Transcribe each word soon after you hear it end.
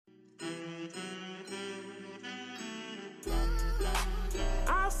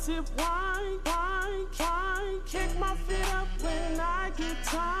Sip wine, kick my feet up when I get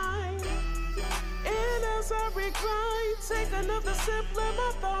tired. And as I recline, take another sip, let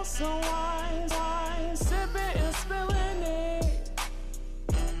my thoughts unwind. Sipping and spilling it.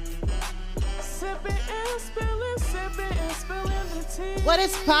 Sipping and spilling the tea. What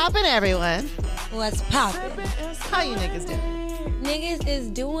is poppin', everyone? What's poppin'? How you niggas doing? Niggas is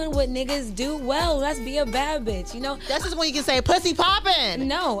doing what niggas do well. Let's be a bad bitch, you know? That's just when you can say pussy poppin'.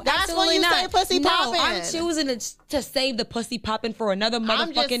 No, that's absolutely when you not. say pussy poppin'. No, I'm choosing to save the pussy poppin' for another motherfucking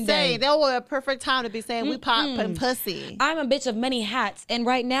I'm just day. saying, there was a perfect time to be saying we poppin' pussy. I'm a bitch of many hats, and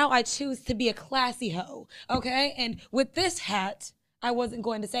right now I choose to be a classy hoe, okay? And with this hat, I wasn't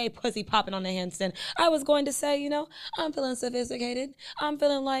going to say pussy popping on the handstand. I was going to say, you know, I'm feeling sophisticated. I'm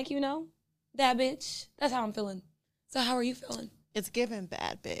feeling like, you know, that bitch. That's how I'm feeling. So how are you feeling? It's giving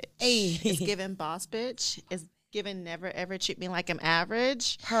bad bitch. Hey. It's giving boss bitch. It's giving never ever treat me like I'm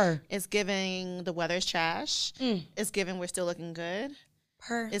average. Her. It's giving the weather's trash. It's giving we're still looking good.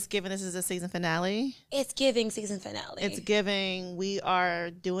 Her. It's giving this is a season finale. It's giving season finale. It's giving we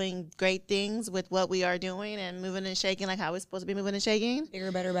are doing great things with what we are doing and moving and shaking like how we're supposed to be moving and shaking.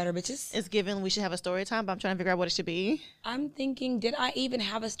 Bigger, better, better bitches. It's giving we should have a story time, but I'm trying to figure out what it should be. I'm thinking, did I even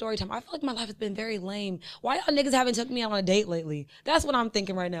have a story time? I feel like my life has been very lame. Why y'all niggas haven't took me on a date lately? That's what I'm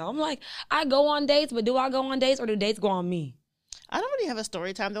thinking right now. I'm like, I go on dates, but do I go on dates or do dates go on me? I don't really have a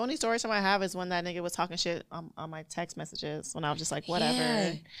story time. The only story time I have is when that nigga was talking shit on my text messages when I was just like, whatever.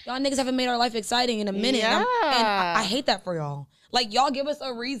 Yeah. Y'all niggas haven't made our life exciting in a minute. Yeah. And I hate that for y'all. Like, y'all give us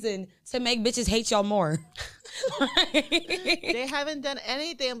a reason to make bitches hate y'all more. They haven't done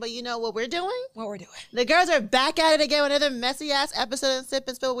anything, but you know what we're doing? What we're doing. The girls are back at it again with another messy-ass episode of Sip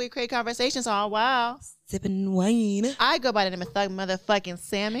and Spill. We create conversations on wow. Sipping wine. I go by the name of Thug Motherfucking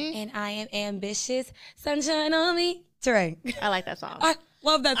Sammy. And I am ambitious. Sunshine on me. Trey. I like that song. I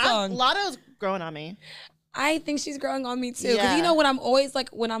love that song. Lotto's growing on me. I think she's growing on me too. Because Yeah. you know when I'm always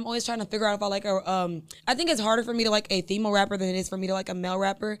trying to figure out if I like a I think it's harder for me to like a female rapper than it is for me to like a male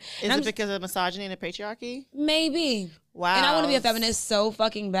rapper. Is it because of misogyny and the patriarchy? Maybe. Wow. And I want to be a feminist so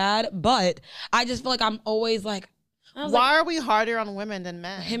fucking bad, but I just feel like I'm always like, why are we harder on women than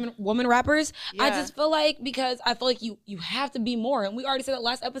men? Women rappers? Yeah. I just feel like because I feel like you have to be more. And we already said that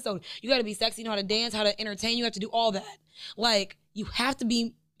last episode. You got to be sexy, you know how to dance, how to entertain. You have to do all that. Like, you have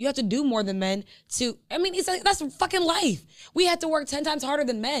to do more than men to, I mean, it's like, that's fucking life. We had to work 10 times harder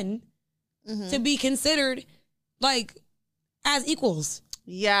than men to be considered like as equals.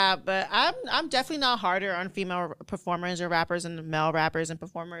 Yeah, but I'm definitely not harder on female performers or rappers and male rappers and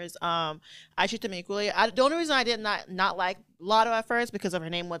performers. I treat them equally. The only reason I did not like Lotto at first because of her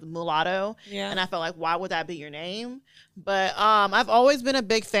name was Mulatto. Yeah. And I felt like, why would that be your name? But I've always been a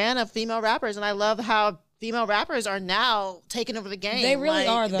big fan of female rappers, and I love how female rappers are now taking over the game. They really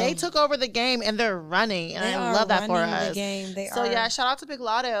are, though. They took over the game and they're running, and I love that for us. The game. Yeah, shout out to Big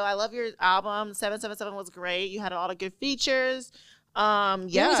Lotto. I love your album. 777 was great. You had a lot of good features. Yeah.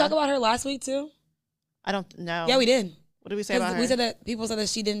 Did we talk about her last week too? I don't know. Yeah, we did. What did we say about her? We said that people said that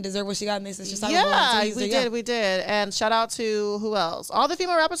she didn't deserve what she got, and they said she's talking yeah, about we did. And shout out to who else? All the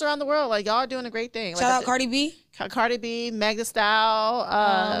female rappers around the world. Like, y'all are doing a great thing. Shout out Cardi B. Cardi B, Meg Thee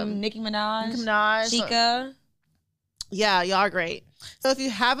Stallion, Nicki Minaj, Chica. Chica. Yeah, y'all are great. So if you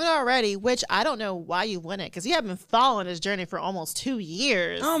haven't already, which I don't know why you wouldn't, because you have been following this journey for almost 2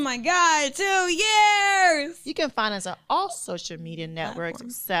 years. Oh my God, 2 years. You can find us on all social media networks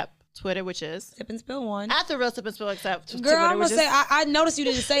except Twitter, which is Sip and Spill One. At the Real Sip and Spill, except Girl, Twitter, I'm gonna say I noticed you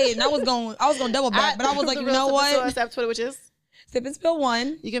didn't say it, and I was gonna double back, but I was like, you know what? Except Twitter, which is Sip and Spill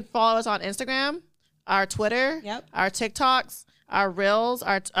One. You can follow us on Instagram, our Twitter, our TikToks, our Reels,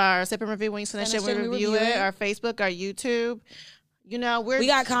 our Sip and Review when you send that shit, we review it, our Facebook, our YouTube. You know, we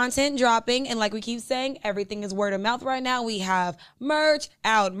got content dropping, and like we keep saying, everything is word of mouth right now. We have merch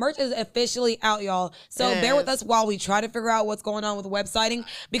out. Merch is officially out, y'all. So bear with us while we try to figure out what's going on with websiting.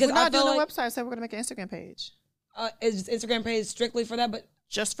 Because we're not doing a website, so we're gonna make an Instagram page. Is Instagram page strictly for that? But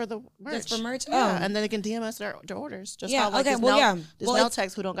just for the merch. Just for merch? Yeah, and then they can DM us their orders. Just yeah, how, like, okay, this Nell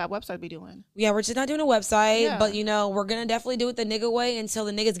text who don't got website be doing. Yeah, we're just not doing a website, but you know, we're gonna definitely do it the nigga way until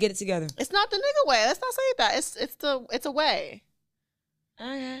the niggas get it together. It's not the nigga way. Let's not say that. It's a way.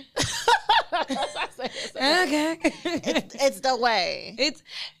 Okay. Okay. It's the way.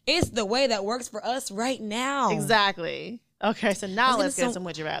 It's the way that works for us right now. Exactly. Okay, so now let's get some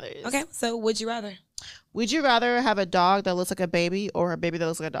would you rathers. Okay, so would you rather? Would you rather have a dog that looks like a baby or a baby that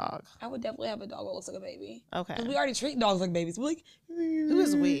looks like a dog? I would definitely have a dog that looks like a baby. Okay. Because we already treat dogs like babies. We're like, who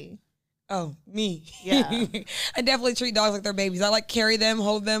is we? Oh, me. Yeah. I definitely treat dogs like they're babies. I like carry them,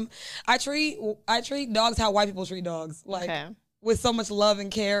 hold them. I treat dogs how white people treat dogs. Like, with so much love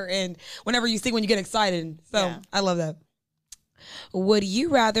and care, and whenever you sing when you get excited. So Yeah. I love that. Would you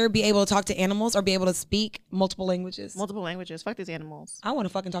rather be able to talk to animals or be able to speak multiple languages? Multiple languages. Fuck these animals. I want to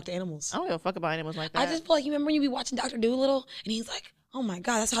fucking talk to animals. I don't give a fuck about animals like that. I just feel like, you remember when you be watching Dr. Dolittle and he's like, oh my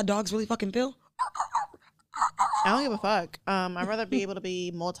God, that's how dogs really fucking feel? I don't give a fuck. I'd rather be able to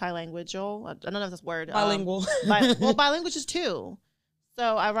be multilingual. I don't know if that's a word. Bilingual. Bilingual is too.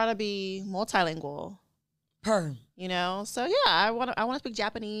 So I'd rather be multilingual. Per. You know, so yeah, I want to speak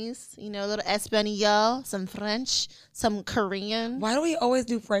Japanese. You know, a little Espanol, some French, some Korean. Why do we always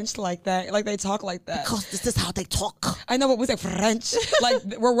do French like that? Like they talk like that? Because this is how they talk. I know, but we say French. Like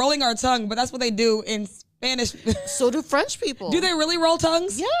we're rolling our tongue, but that's what they do in Spanish. So do French people. Do they really roll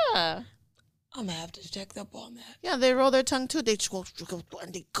tongues? Yeah. I'm gonna have to check up on that. Yeah, they roll their tongue too. They go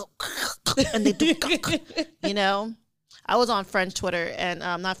and they go and they do. You know. I was on French Twitter and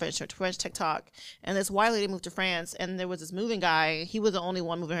not French Twitter, French TikTok, and this white lady moved to France, and there was this moving guy. He was the only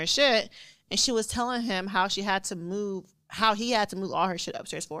one moving her shit, and she was telling him how he had to move all her shit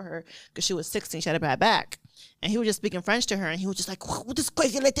upstairs for her because she was 16, she had a bad back, and he was just speaking French to her, and he was just like, "What this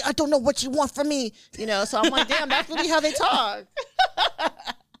crazy lady? I don't know what you want from me," you know. So I'm like, damn, that's really how they talk.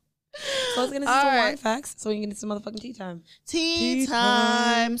 So let's get into some wine facts so we can get into some motherfucking tea time. Tea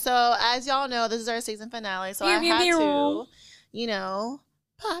time. So as y'all know, this is our season finale. So I had to, you know,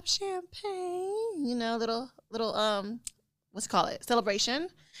 pop champagne. You know, little what's it called? Celebration.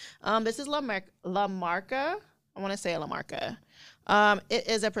 This is La Marca. I want to say La Marca. It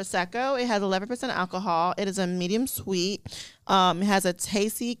is a prosecco. It has 11% alcohol. It is a medium sweet. It has a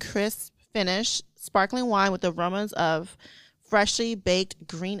tasty, crisp finish. Sparkling wine with aromas of freshly baked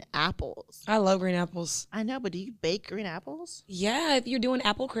green apples. I love green apples. I know, but do you bake green apples? Yeah, if you're doing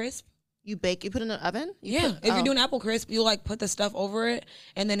apple crisp. You bake, you put it in the oven? If you're doing apple crisp, you like put the stuff over it,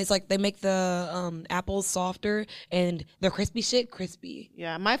 and then it's like they make the apples softer and the crispy shit crispy.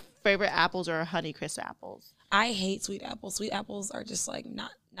 Yeah, my favorite apples are Honey Crisp apples. I hate sweet apples. Sweet apples are just like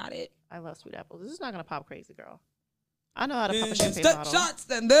not it. I love sweet apples. This is not gonna pop crazy, girl. I know how to pop a champagne bottle. Shots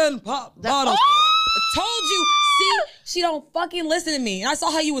and then pop bottles. I told you. See, she don't fucking listen to me. And I saw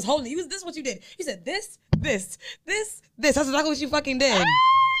how you was holding it. This is what you did. You said this. That's exactly what you fucking did.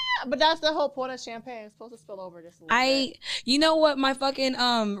 But that's the whole point of champagne. It's supposed to spill over just a little bit. You know what my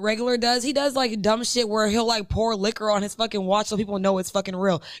fucking regular does? He does like dumb shit where he'll like pour liquor on his fucking watch so people know it's fucking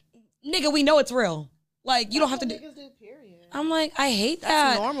real. Nigga, we know it's real. Like, you don't have to do. Niggas do, period. I'm like, I hate that.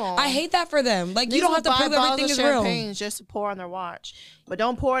 That's normal. I hate that for them. Like, Niggas you don't have to prove everything is real. Champagne just to pour on their watch, but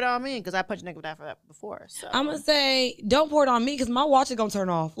don't pour it on me because I punched a nigga with that for that before. So I'm gonna say, don't pour it on me because my watch is gonna turn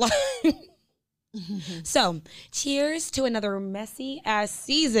off. Like, so, cheers to another messy ass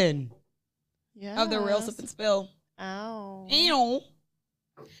season of the Real Sip and Spill. Ow. Ew.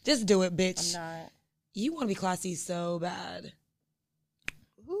 Just do it, bitch. I'm not. You want to be classy so bad.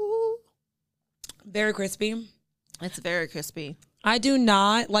 Ooh. Very crispy. It's very crispy. I do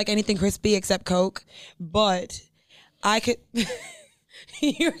not like anything crispy except Coke, but I could.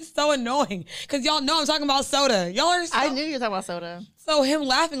 You're so annoying because y'all know I'm talking about soda. Y'all are. I knew you were talking about soda. So him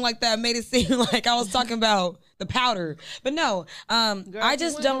laughing like that made it seem like I was talking about the powder, but no. Girl, I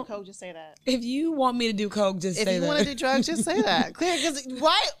just don't. Do Coke, just say that. If you want me to do Coke, just say that. If you want to do drugs, just say that. Clear, because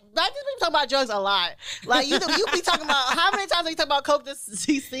why? I just been talking about drugs a lot. Like you be talking about how many times have you talked about Coke this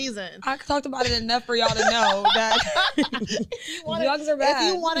season? I talked about it enough for y'all to know that drugs are bad.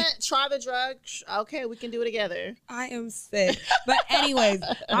 If you want to try the drug, okay, we can do it together. I am sick. But anyways,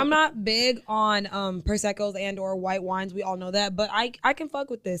 I'm not big on Prosecco's and or white wines. We all know that. But I can fuck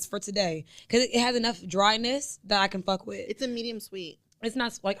with this for today because it has enough dryness that I can fuck with. It's a medium sweet. It's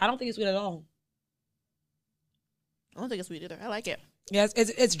not like, I don't think it's sweet at all. I don't think it's sweet either. I like it. Yes,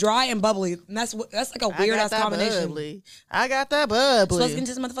 it's dry and bubbly. And that's like a weird ass combination. Bubbly. I got that bubbly. So let's get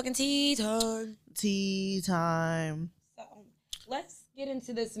into some motherfucking tea time. Tea time. So let's get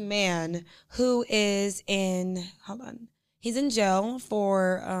into this man who is in, hold on. He's in jail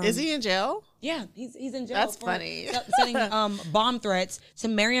for. Is he in jail? Yeah, he's in jail. That's funny. Sending bomb threats to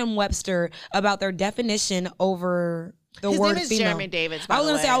Merriam-Webster about their definition over the his word name is female. Jeremy Davids. I was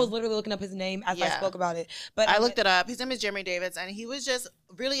gonna say I was literally looking up his name as I spoke about it, but I looked it up. His name is Jeremy Davids, and he was just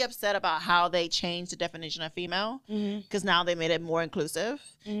really upset about how they changed the definition of female because now they made it more inclusive.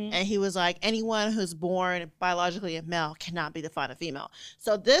 And he was like, anyone who's born biologically a male cannot be defined a female.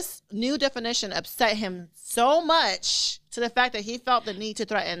 So this new definition upset him so much to the fact that he felt the need to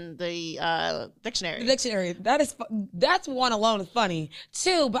threaten the dictionary. The dictionary. That's one alone is funny.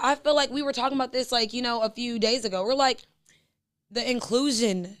 Two, but I feel like we were talking about this like, a few days ago. We're like, the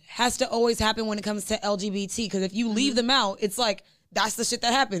inclusion has to always happen when it comes to LGBT because if you leave them out, it's like that's the shit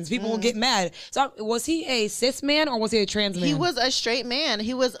that happens. People will get mad. So was he a cis man or was he a trans man? He was a straight man.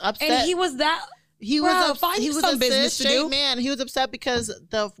 He was upset. And he was that. He Bro, was find he you was some a business to straight do. man. He was upset because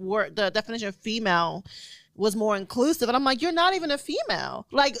the definition of female was more inclusive, and I'm like, you're not even a female.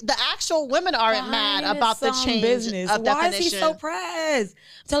 Like the actual women aren't mad about the change of Why definition. is he so pressed?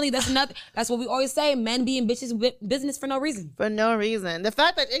 I'm telling you, that's nothing. That's what we always say: men being bitches business for no reason. For no reason. The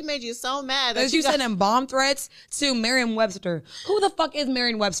fact that it made you so mad that As you sending bomb threats to Merriam-Webster. Who the fuck is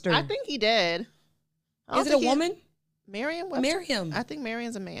Merriam-Webster? I think he did. Is it a woman? Merriam-Webster? Miriam. I think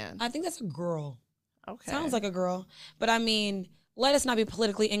Miriam's a man. I think that's a girl. Okay. Sounds like a girl. But I mean, let us not be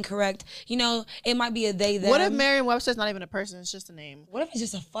politically incorrect. You know, it might be a they, them. What if Merriam-Webster's not even a person? It's just a name. What if it's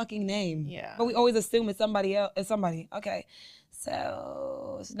just a fucking name? Yeah. But we always assume it's somebody else. It's somebody. Okay.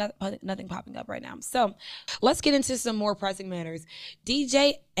 So it's nothing popping up right now. So let's get into some more pressing matters.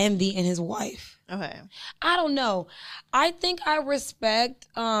 DJ Envy and his wife. Okay. I don't know. I think I respect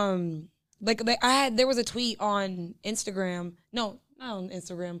there was a tweet on Instagram. No, not on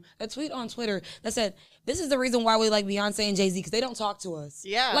Instagram. A tweet on Twitter that said, this is the reason why we like Beyonce and Jay-Z, because they don't talk to us.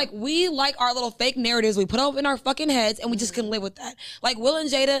 Yeah. Like, we like our little fake narratives we put up in our fucking heads, and we just can live with that. Like, Will and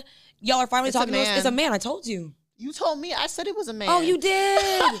Jada, y'all are finally talking to us. It's a man. I told you. You told me. I said it was a man. Oh, you did.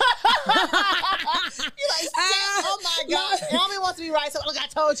 You're like, oh my God. Naomi wants to be right. So look, I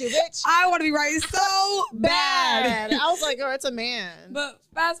told you, bitch. I want to be right so bad. I was like, girl, it's a man. But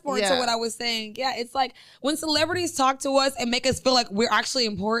fast forward to what I was saying. Yeah, it's like when celebrities talk to us and make us feel like we're actually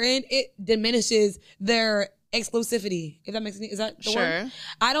important, it diminishes their exclusivity. If that makes sense. Is that the word?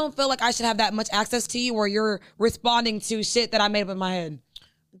 I don't feel like I should have that much access to you where you're responding to shit that I made up in my head.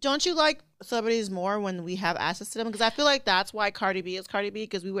 Don't you like celebrities more when we have access to them? Because I feel like that's why Cardi B is Cardi B,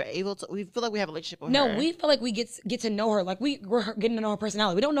 because we feel like we have a relationship with her. No, we feel like we get to know her. Like we're getting to know her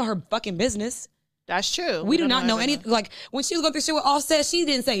personality. We don't know her fucking business. That's true. We do not know anything. Like when she was going through shit with Offset, she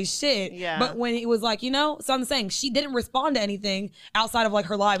didn't say shit. Yeah. But when it was like, so I'm saying she didn't respond to anything outside of like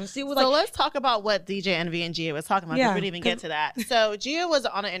her live. And she was so let's talk about what DJ Envy and Gia was talking about. Yeah, we didn't even get to that. So Gia was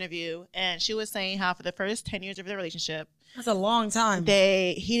on an interview and she was saying how for the first 10 years of their relationship, that's a long time.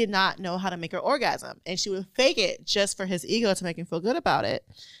 He did not know how to make her orgasm, and she would fake it just for his ego to make him feel good about it.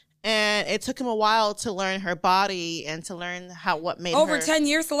 And it took him a while to learn her body and to learn what made over her. 10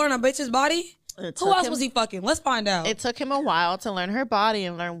 years to learn a bitch's body. Who else was he fucking? Let's find out. It took him a while to learn her body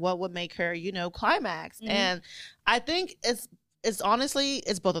and learn what would make her, climax. Mm-hmm. And I think it's honestly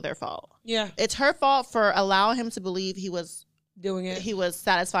both of their fault. Yeah, it's her fault for allowing him to believe he was doing it. He was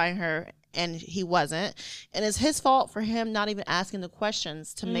satisfying her. And he wasn't. And it's his fault for him not even asking the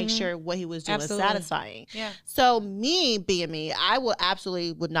questions to make sure what he was doing was satisfying. Yeah. So me being me, I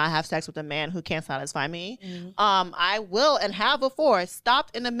would not have sex with a man who can't satisfy me. I will and have before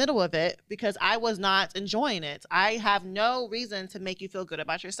stopped in the middle of it because I was not enjoying it. I have no reason to make you feel good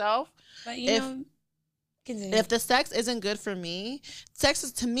about yourself. But if the sex isn't good for me, sex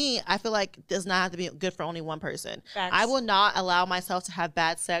is, to me, I feel like does not have to be good for only one person. Facts. I will not allow myself to have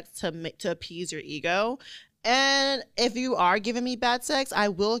bad sex to appease your ego. And if you are giving me bad sex, I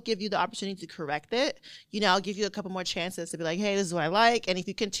will give you the opportunity to correct it. I'll give you a couple more chances to be like, hey, this is what I like. And if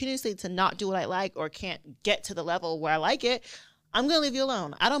you continuously to not do what I like or can't get to the level where I like it, I'm going to leave you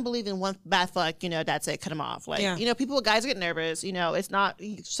alone. I don't believe in one bad fuck, that's it, cut them off. Like, guys get nervous. It's not,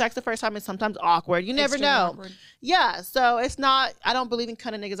 sex the first time is sometimes awkward. You never know. Awkward. Yeah, so it's not, I don't believe in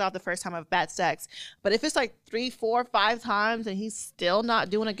cutting niggas off the first time of bad sex. But if it's like 3, 4, 5 times and he's still not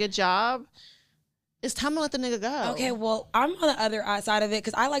doing a good job, it's time to let the nigga go. Okay, well, I'm on the other side of it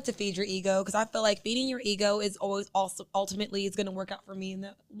because I like to feed your ego because I feel like feeding your ego is always also ultimately is going to work out for me in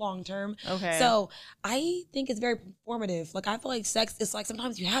the long term. Okay. So I think it's very performative. Like I feel like sex is like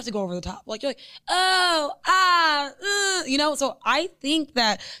sometimes you have to go over the top. Like you're like, So I think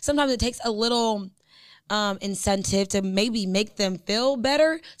that sometimes it takes a little incentive to maybe make them feel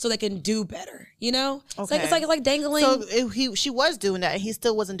better so they can do better. Okay. It's like dangling. So she was doing that and he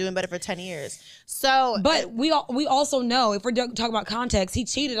still wasn't doing better for 10 years. So, but we also know, if we're talking about context, he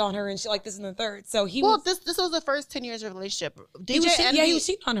cheated on her and shit like this in the third. So this was the first 10 years of relationship. He was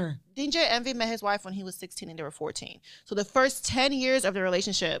cheating on her. DJ Envy met his wife when he was 16 and they were 14. So the first 10 years of the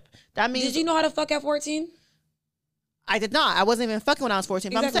relationship, that means. Did you know how to fuck at 14? I did not. I wasn't even fucking when I was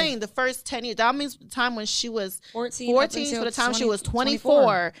 14. But I'm saying the first 10 years, that means the time when she was 14 to the time she was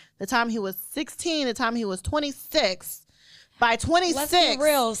 24, the time he was 16, the time he was 26. By 26, let's be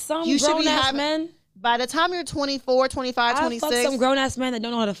real. Some grown-ass men. By the time you're 24, 25, 26. I fuck some grown-ass men that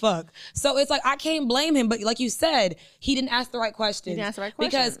don't know how to fuck. So it's like, I can't blame him. But like you said, he didn't ask the right questions. He didn't ask the right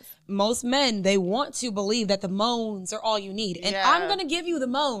questions. Because most men, they want to believe that the moans are all you need. And I'm going to give you the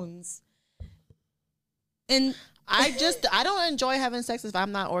moans. And I don't enjoy having sex if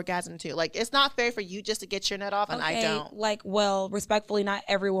I'm not orgasming too. Like, it's not fair for you just to get your nut off and I don't. Like, well, respectfully, not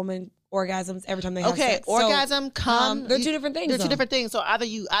every woman orgasms every time they have sex. Orgasm, so, come. They're two different things. They're two different things. So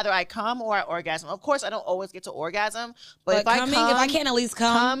either I come or I orgasm. Of course, I don't always get to orgasm, but if coming, if I can't at least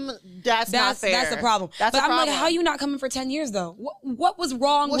come, that's not fair. That's the problem. That's but a problem. I'm like, how you not coming for 10 years though? What was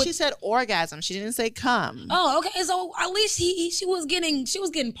wrong? Well, with... she said orgasm. She didn't say come. Oh, okay. So at least she was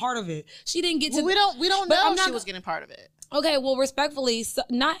getting part of it. She didn't get to. Well, we don't know if she was getting part of it. Okay, well, respectfully,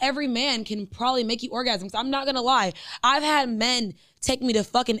 not every man can probably make you orgasm. So I'm not gonna lie. I've had men take me to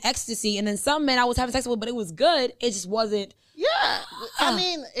fucking ecstasy, and then some men I was having sex with, but it was good. It just wasn't. Yeah, I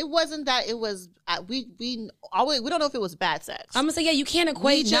mean, it wasn't that. It was we don't know if it was bad sex. I'm gonna say yeah. You can't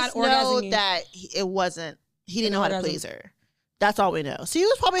equate not orgasming. We just know that it wasn't. He didn't know how to please her. That's all we know. So he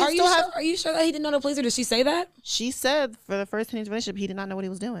was probably Are you sure that he didn't know how to please her? Did she say that? She said for the first 10 years of relationship, he did not know what he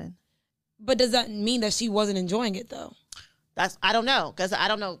was doing. But does that mean that she wasn't enjoying it though? I don't know, because I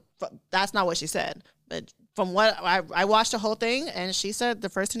don't know. That's not what she said. But from what I watched the whole thing, and she said the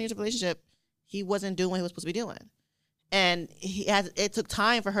first 10 years of relationship, he wasn't doing what he was supposed to be doing, and it took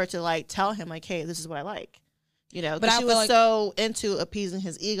time for her to like tell him like, hey, this is what I like, you know. But she was so into appeasing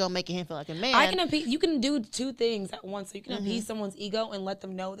his ego, making him feel like a man. You can do two things at once. So you can appease someone's ego and let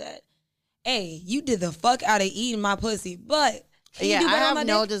them know that, hey, you did the fuck out of eating my pussy, but. I have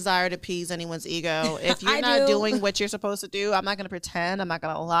no desire to appease anyone's ego. If you're not doing what you're supposed to do, I'm not going to pretend. I'm not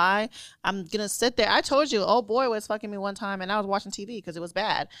going to lie. I'm going to sit there. I told you, old boy was fucking me one time and I was watching TV because it was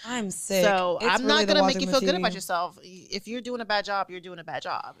bad. I'm sick. So I'm not going to make you feel good about yourself. If you're doing a bad job, you're doing a bad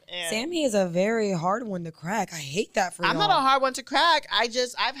job. And Sammy is a very hard one to crack. I hate that for you. I'm not a hard one to crack.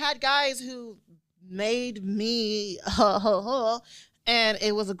 I've had guys who made me and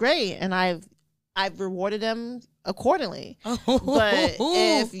it was great. And I've rewarded them accordingly. But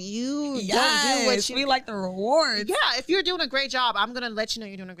if you don't do what we like the rewards. Yeah, if you're doing a great job, I'm gonna let you know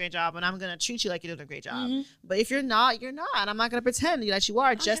you're doing a great job, and I'm gonna treat you like you're doing a great job. But if you're not, you're not. And I'm not gonna pretend that you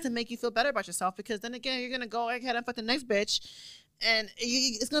are just to make you feel better about yourself, because then again, you're gonna go ahead and fuck the next bitch, and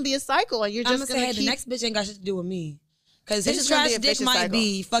it's gonna be a cycle, and you're just gonna say, the next bitch ain't got shit to do with me, because his trash dick might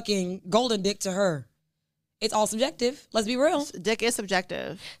be fucking golden dick to her. It's all subjective. Let's be real. Dick is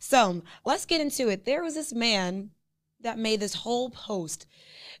subjective. So let's get into it. There was this man that made this whole post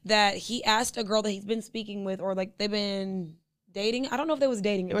that he asked a girl that he's been speaking with, or like they've been dating. I don't know if they was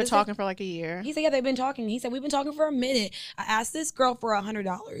dating. They were talking for like a year. He said, yeah, they've been talking. He said, we've been talking for a minute. I asked this girl for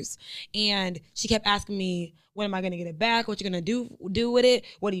 $100 and she kept asking me, when am I going to get it back? What you going to do with it?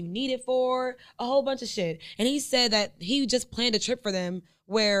 What do you need it for? A whole bunch of shit. And he said that he just planned a trip for them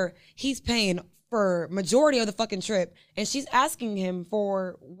where he's paying for majority of the fucking trip, and she's asking him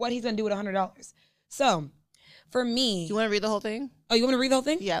for what he's gonna do with $100. So, for me, you want to read the whole thing? Oh, you want to read the whole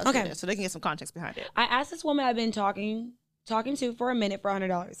thing? Yeah. Okay. So they can get some context behind it. I asked this woman I've been talking to for a minute for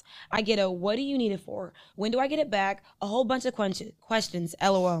 $100. I get a, what do you need it for? When do I get it back? A whole bunch of questions.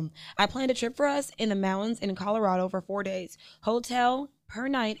 LOL. I planned a trip for us in the mountains in Colorado for 4 days. Hotel per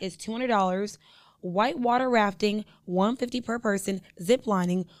night is $200. Whitewater rafting, $150 per person. Zip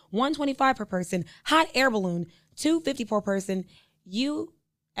lining, $125 per person. Hot air balloon, $250 per person.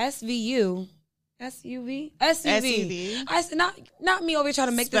 SUV. I said not me over here trying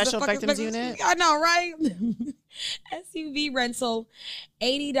to make special this a victims unit. I know, right? SUV rental,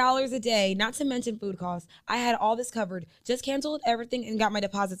 $80 a day, not to mention food costs. I had all this covered. Just canceled everything and got my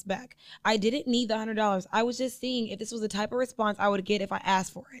deposits back. I didn't need the $100. I was just seeing if this was the type of response I would get if I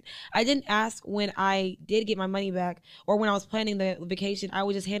asked for it. I didn't ask when I did get my money back or when I was planning the vacation. I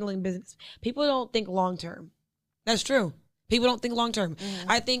was just handling business. People don't think long term. That's true. People don't think long term.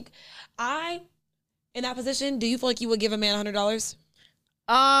 I think in that position, do you feel like you would give a man $100?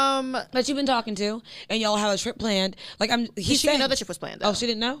 That you've been talking to, and y'all have a trip planned. Like she didn't know the trip was planned. Though. Oh, she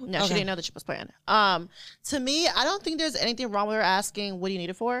didn't know? No, okay. She didn't know the trip was planned. To me, I don't think there's anything wrong with her asking, "What do you need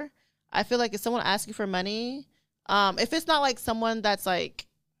it for?" I feel like if someone asks you for money, if it's not like someone that's like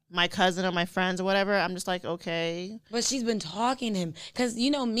my cousin or my friends or whatever, I'm just like, okay. But she's been talking to him. Because you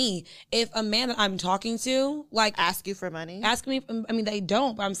know me, if a man that I'm talking to, like... Ask you for money? Ask me, I mean, they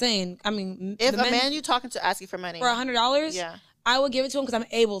don't, but I'm saying, if a man you talking to ask you for money. For $100? Yeah. I would give it to him because I'm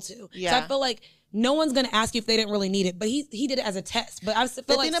able to. Yeah. So I feel like no one's going to ask you if they didn't really need it. But he did it as a test. But I feel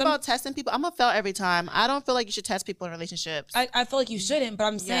the thing about testing people, I'm going to fail every time. I don't feel like you should test people in relationships. I feel like you shouldn't, but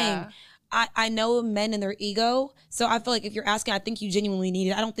I'm saying... I know men and their ego, so I feel like if you're asking, I think you genuinely need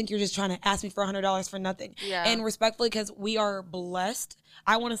it. I don't think you're just trying to ask me for $100 for nothing. Yeah. And respectfully, because we are blessed,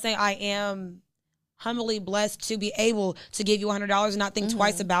 I want to say I am humbly blessed to be able to give you $100 and not think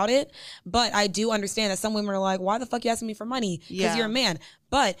twice about it. But I do understand that some women are like, why the fuck you asking me for money? Because you're a man.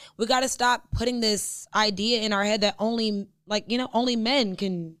 But we got to stop putting this idea in our head that only, like, you know, only men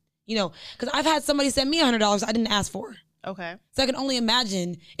can, you know, because I've had somebody send me $100 I didn't ask for. Okay. So I can only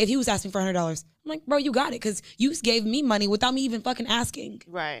imagine if he was asking for $100. I'm like, bro, you got it, because you gave me money without me even fucking asking.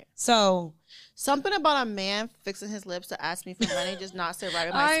 Right. So something about a man fixing his lips to ask me for money just not sit right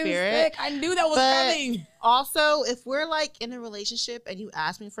with my I'm spirit. sick. I knew that was coming. Also, if we're like in a relationship and you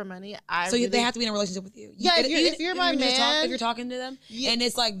ask me for money, they have to be in a relationship with you. Yeah, if you're my man, if you're talking to them, and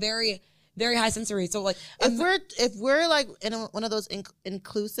it's like very, very high sensory. So like, if we're like in one of those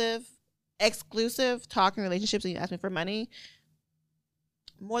exclusive talking relationships and you ask me for money,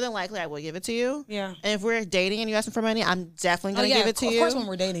 more than likely I will give it to you. Yeah. And if we're dating and you ask me for money, I'm definitely gonna give it to you. Of course, when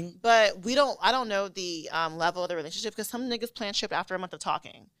we're dating. But I don't know the level of the relationship, because some niggas plan trip after a month of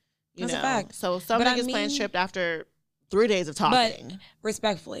talking. That's a fact. So some niggas plan trip after 3 days of talking. But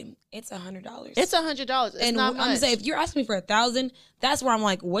respectfully, it's $100. It's $100. It's and not much. I'm saying, if you're asking me for $1,000, that's where I'm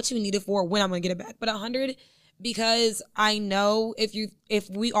like, what you need it for, when I'm gonna get it back. But $100, because I know if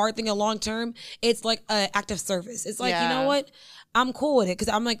we are thinking long term, it's like an act of service. It's like, you know what? I'm cool with it, because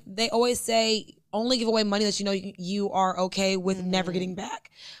I'm like, they always say, only give away money that you know you are okay with never getting back.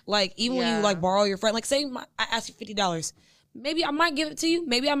 Like, even when you like borrow your friend, like say I ask you $50, maybe I might give it to you,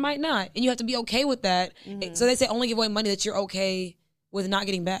 maybe I might not, and you have to be okay with that. So they say only give away money that you're okay with not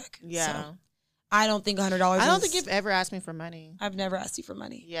getting back. Yeah. So I don't think $100. I don't think you've ever asked me for money. I've never asked you for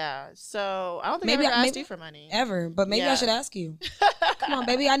money. Yeah. So I don't think I've ever asked you for money. Ever. But maybe I should ask you. Come on,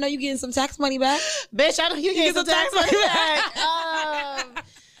 baby. I know you getting some tax money back. Bitch, I know you getting some tax money back.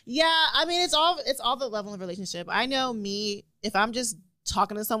 Yeah, I mean, it's all the level of relationship. I know me, if I'm just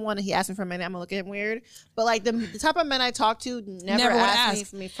talking to someone and he asks me for money, I'm gonna look at him weird. But like the type of men I talk to never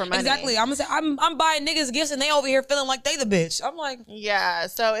ask me for money. Exactly. I'm gonna say I'm buying niggas gifts and they over here feeling like they the bitch. I'm like, yeah.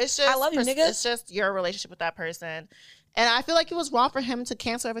 So it's just, I love you, nigga. It's just your relationship with that person. And I feel like it was wrong for him to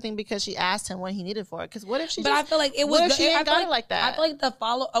cancel everything because she asked him what he needed for it. Because what if she? But I feel like it was. What if she ain't got it like that? I feel like the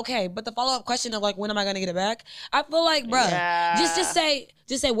follow. Okay, but the follow up question of like, when am I gonna get it back? I feel like, bruh, just say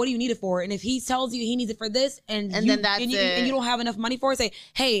what do you need it for? And if he tells you he needs it for this, and then that's it, and you don't have enough money for it, say,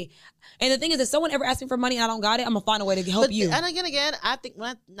 hey. And the thing is, if someone ever asks me for money and I don't got it, I'm gonna find a way to help you. And again, I think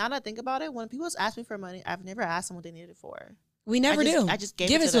now that I think about it, when people ask me for money, I've never asked them what they needed it for. We never do. I just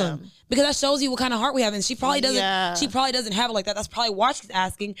give it to them. Because that shows you what kind of heart we have. And she probably doesn't. Yeah. She probably doesn't have it like that. That's probably why she's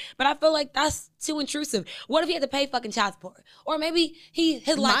asking. But I feel like that's too intrusive. What if he had to pay fucking child support? Or maybe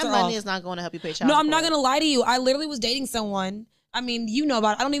his lights are off. My money is not going to help you pay child support. No, I'm not going to lie to you. I literally was dating someone. I mean, you know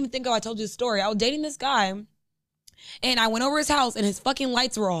about it. I don't even think I told you the story. I was dating this guy, and I went over his house, and his fucking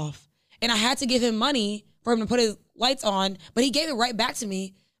lights were off, and I had to give him money for him to put his lights on, but he gave it right back to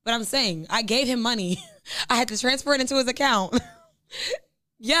me. But I'm saying, I gave him money. I had to transfer it into his account.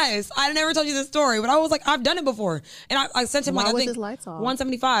 Yes, I never told you this story, but I was like, I've done it before, and I sent him like I think his lights off?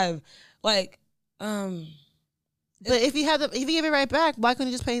 $175. Like, but if he gave it right back, why couldn't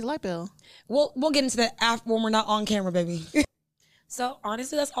he just pay his light bill? We'll get into that after when we're not on camera, baby. So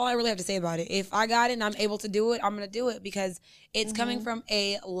honestly, that's all I really have to say about it. If I got it and I'm able to do it, I'm gonna do it because it's coming from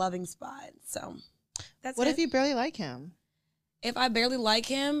a loving spot. So that's what if you barely like him? If I barely like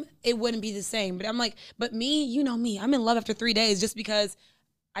him, it wouldn't be the same. But I'm like, but me, you know me, I'm in love after 3 days just because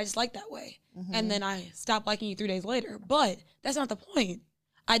I just like that way. And then I stop liking you 3 days later. But that's not the point.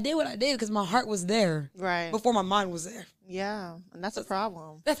 I did what I did because my heart was there. Right. Before my mind was there. Yeah. And that's a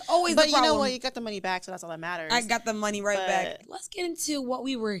problem. That's always the problem. But you know what? You got the money back, so that's all that matters. I got the money back. Let's get into what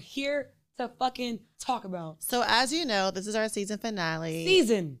we were here to fucking talk about. So as you know, this is our season finale.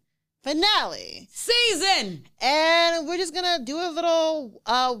 Season. And we're just gonna do a little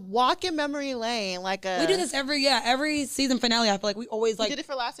walk in memory lane, we do this every season finale. I feel like we always we did it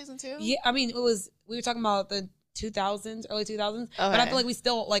for last season too. Yeah, I mean we were talking about the 2000s, early 2000s, but I feel like we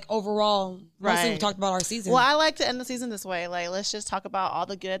still like overall mostly we talked about our season. Well, I like to end the season this way, like let's just talk about all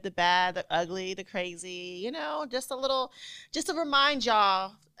the good, the bad, the ugly, the crazy, you know, just to remind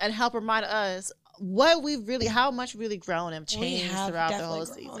y'all and help remind us how much really grown and changed throughout the whole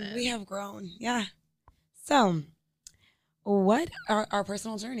season. We have grown, yeah. So, what are our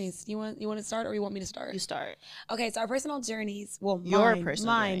personal journeys? You want to start, or you want me to start? You start. Okay, so our personal journeys. Well, your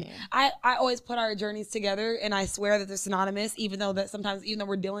personal mine. Journey. I always put our journeys together, and I swear that they're synonymous. Even though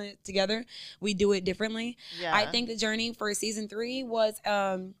we're doing it together, we do it differently. Yeah. I think the journey for season 3 was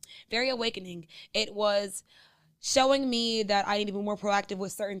very awakening. It was showing me that I need to be more proactive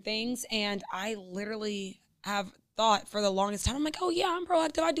with certain things, and I literally have thought for the longest time. I'm like, oh yeah, I'm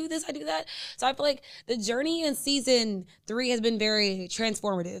proactive. I do this, I do that. So I feel like the journey in season 3 has been very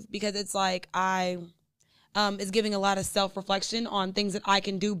transformative because it's like is giving a lot of self-reflection on things that I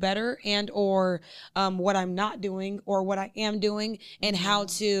can do better and or what I'm not doing or what I am doing and how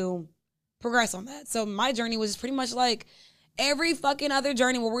to progress on that. So my journey was pretty much like every fucking other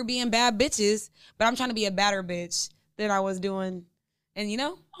journey where we're being bad bitches, but I'm trying to be a badder bitch than I was doing. And you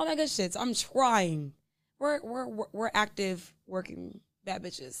know, all that good shit. So I'm trying. We're active working bad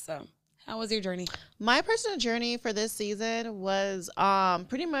bitches. So how was your journey? My personal journey for this season was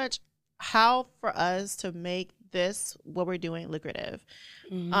pretty much how for us to make this what we're doing lucrative.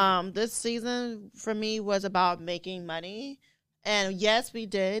 This season for me was about making money. And yes, we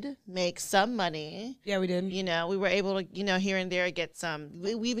did make some money. Yeah, we did. You know, we were able to, you know, here and there get some.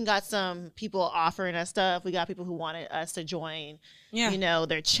 We even got some people offering us stuff. We got people who wanted us to join, you know,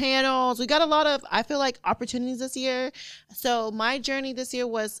 their channels. We got a lot of, I feel like, opportunities this year. So my journey this year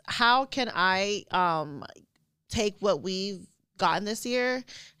was how can I take what we've gotten this year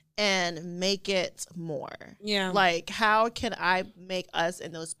and make it more. Yeah. Like, how can I make us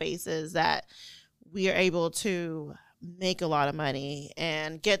in those spaces that we are able to make a lot of money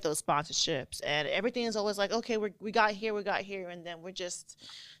and get those sponsorships, and everything is always like, okay, we got here, and then we're just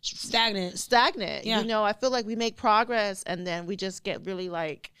stagnant. Yeah. You know, I feel like we make progress and then we just get really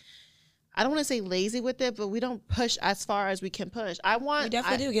like, I don't want to say lazy with it, but we don't push as far as we can push. We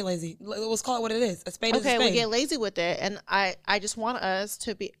definitely do get lazy. Let's call it what it is. A spade is a spade. Okay, we get lazy with it, and I just want us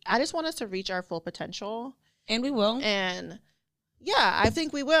to reach our full potential, and we will. And yeah, I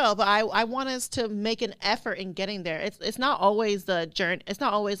think we will, but I want us to make an effort in getting there. It's not always the journey. It's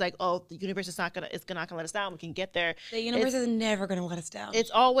not always like, oh, the universe is not gonna let us down. We can get there. The universe is never gonna let us down.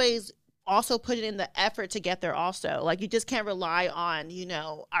 It's always also putting in the effort to get there also. Like, you just can't rely on, you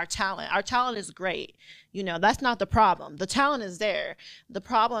know, our talent. Our talent is great. You know, that's not the problem. The talent is there. The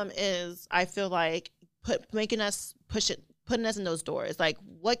problem is, I feel like, putting us in those doors. Like,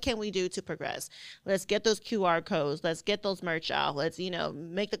 what can we do to progress? Let's get those QR codes. Let's get those merch out. Let's, you know,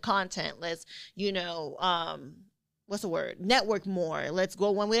 make the content. Let's, you know, what's the word? Network more. Let's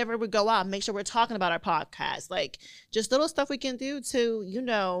go whenever we go out, make sure we're talking about our podcast. Like, just little stuff we can do to, you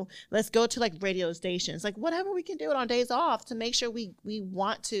know, let's go to like radio stations, like whatever we can do it on days off to make sure we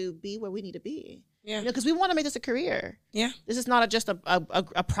want to be where we need to be. Yeah. You know, because we want to make this a career. Yeah. This is not just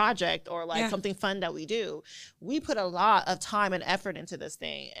a project or like something fun that we do. We put a lot of time and effort into this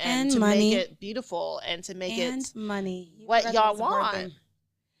thing and to make it beautiful and to make it money. What y'all want.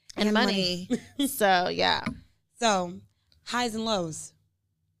 And money. So, yeah. So, highs and lows.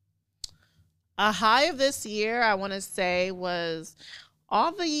 A high of this year, I want to say, was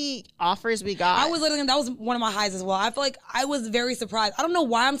all the offers we got. That was one of my highs as well. I feel like I was very surprised. I don't know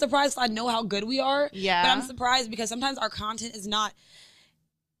why I'm surprised. I know how good we are. Yeah. But I'm surprised because sometimes our content is not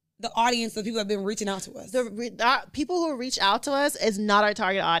the audience of people that have been reaching out to us. People who reach out to us is not our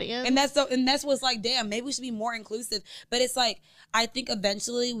target audience. And that's what's like, damn, maybe we should be more inclusive. But it's like, I think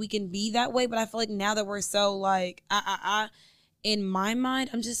eventually we can be that way. But I feel like now that we're so like, in my mind,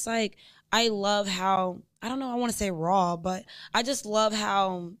 I'm just like, I love how, I don't know, I want to say raw, but I just love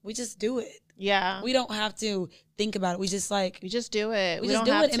how we just do it. Yeah. We don't have to think about it. We just do it. We just do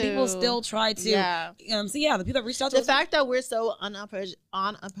it, and people still try to. Yeah. So yeah, the people that reached out to us. The fact that we're so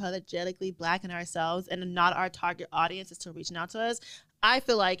unapologetically Black in ourselves and not our target audience is still reaching out to us, I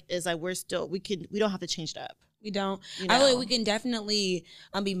feel like is like we don't have to change it up. We don't. You know? I feel like we can definitely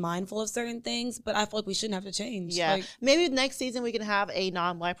be mindful of certain things, but I feel like we shouldn't have to change. Yeah. Like, maybe next season we can have a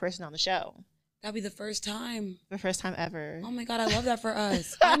non-Black person on the show. That'd be the first time. The first time ever. Oh my God, I love that for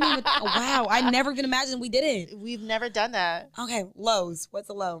us. Wow, I never could imagine we did it. We've never done that. Okay, lows. What's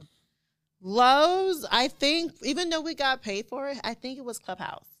a low? Lows, I think, even though we got paid for it, I think it was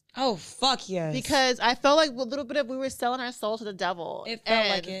Clubhouse. Oh, fuck yes. Because I felt like a little bit of we were selling our soul to the devil. It felt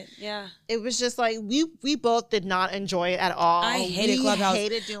like it, yeah. It was just like, we both did not enjoy it at all. I hated Clubhouse. We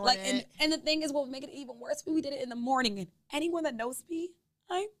hated doing it. And the thing is, what would make it even worse, we did it in the morning. And anyone that knows me,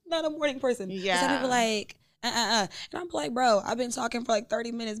 I'm not a morning person. Yeah. Some people like, And I'm like, bro, I've been talking for like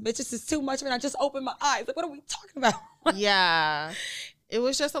 30 minutes. Bitch, this is too much. And I just opened my eyes. Like, what are we talking about? Yeah. It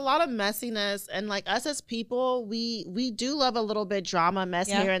was just a lot of messiness. And like us as people, we do love a little bit drama, mess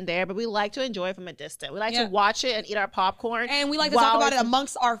here and there, but we like to enjoy it from a distance. We like to watch it and eat our popcorn. And we like to talk about it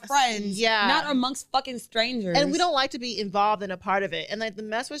amongst our friends. Yeah. Not amongst fucking strangers. And we don't like to be involved in a part of it. And like the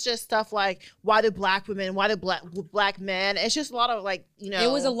mess was just stuff like, why do Black women, why do black men? It's just a lot of like, you know. It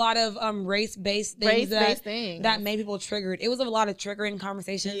was a lot of race-based things that made people triggered. It was a lot of triggering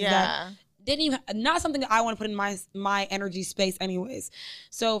conversations that didn't even, not something that I want to put in my energy space anyways.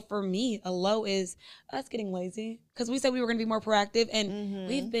 So for me, a low is us getting lazy, because we said we were going to be more proactive, and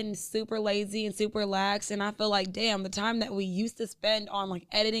we've been super lazy and super lax, and I feel like, damn, the time that we used to spend on like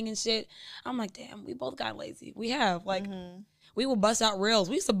editing and shit, I'm like, damn, we both got lazy. We have, like, we will bust out reels.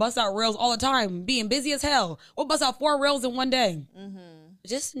 We used to bust out reels all the time, being busy as hell. We'll bust out 4 reels in one day.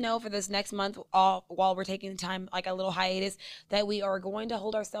 Just know for this next month, while we're taking time, like a little hiatus, that we are going to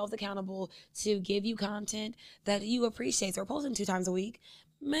hold ourselves accountable to give you content that you appreciate. So we're posting 2 times a week,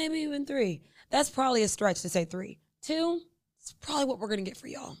 maybe even 3. That's probably a stretch to say 3. 2, it's probably what we're going to get for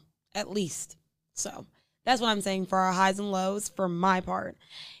y'all, at least. So that's what I'm saying for our highs and lows for my part.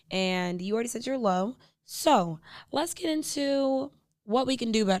 And you already said you're low. So let's get into what we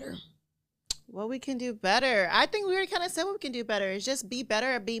can do better. What we can do better. I think we already kind of said what we can do better. Is just be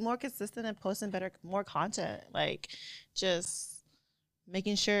better, be more consistent, and posting more content. Like, just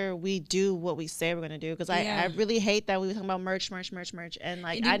making sure we do what we say we're going to do. Because I really hate that we were talking about merch. And,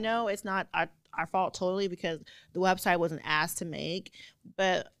 like, I know it's not our fault totally, because the website wasn't asked to make.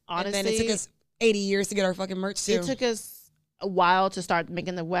 But honestly, and then it took us 80 years to get our fucking merch too. It took us a while to start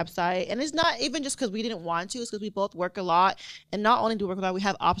making the website, and it's not even just because we didn't want to, it's because we both work a lot, and not only do we work a lot, we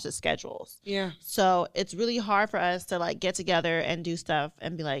have opposite schedules. So it's really hard for us to like get together and do stuff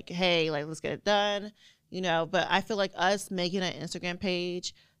and be like, hey, like, let's get it done, you know. But I feel like us making an Instagram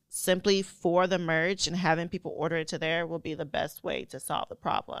page simply for the merch and having people order it to there will be the best way to solve the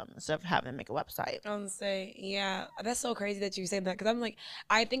problem, instead of having to make a website. I was say, yeah, that's so crazy that you said that, because I'm like,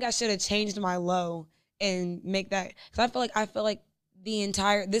 I think I should have changed my low and make that, because I feel like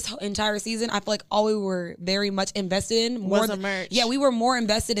this entire season, I feel like all we were very much invested in was the merch. Yeah, we were more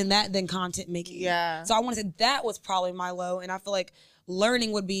invested in that than content making. Yeah. So I want to say that was probably my low, and I feel like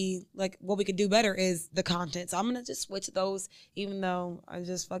learning would be like what we could do better is the content. So I'm gonna just switch those, even though I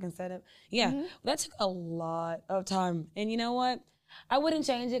just fucking said it. Yeah, that took a lot of time, and you know what? I wouldn't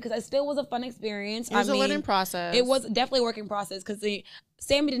change it, because it still was a fun experience. It was a learning process. It was definitely a working process, because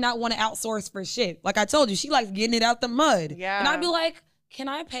Sammy did not want to outsource for shit. Like I told you, she likes getting it out the mud. Yeah. And I'd be like, can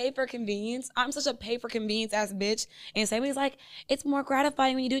I pay for convenience? I'm such a pay for convenience ass bitch. And Sammy's like, it's more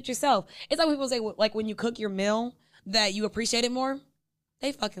gratifying when you do it yourself. It's like people say, like, when you cook your meal, that you appreciate it more.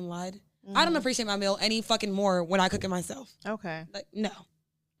 They fucking lied. I don't appreciate my meal any fucking more when I cook it myself. Okay. Like, no.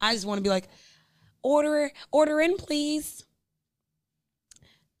 I just want to be like, order in, please.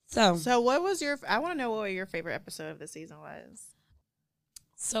 So what was I want to know what your favorite episode of the season was.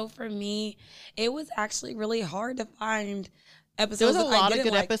 So for me, it was actually really hard to find episodes. There was a lot of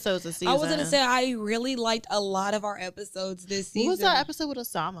good episodes this season. I was going to say, I really liked a lot of our episodes this season. What was that episode with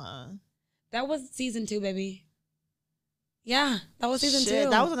Osama? That was season 2, baby. Yeah, that was season 2.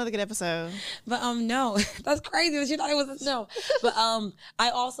 That was another good episode. But no, that's crazy. But you thought it was no. But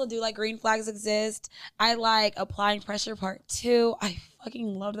I also do like Green Flags Exist. I like Applying Pressure Part 2. I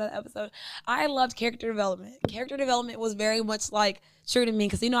fucking loved that episode. I loved character development. Character development was very much like true to me,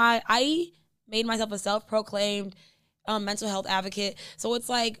 because, you know, I made myself a self-proclaimed mental health advocate. So it's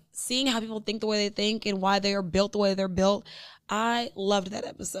like seeing how people think the way they think and why they are built the way they're built. I loved that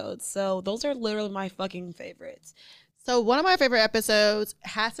episode. So those are literally my fucking favorites. So one of my favorite episodes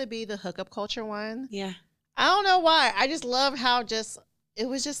has to be the hookup culture one. Yeah. I don't know why. I just love how it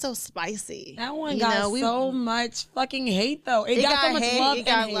was just so spicy. That one got so much fucking hate, though. It got so much hate, love. It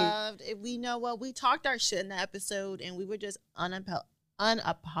got loved. We know what we talked our shit in the episode, and we were just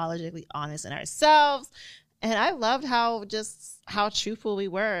unapologetically honest in ourselves. And I loved how truthful we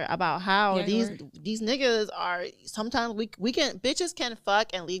were about how these niggas are. Sometimes bitches can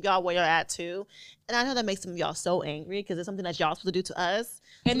fuck and leave y'all where you're at too. And I know that makes some of y'all so angry, because it's something that y'all supposed to do to us.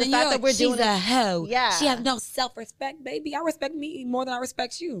 And the fact that we're doing a hoe. Yeah. She has no self-respect, baby. I respect me more than I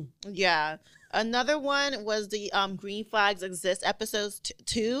respect you. Yeah. Another one was the Green Flags Exist episodes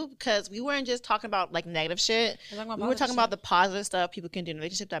too, because we weren't just talking about like negative shit. We were talking about the positive stuff people can do in a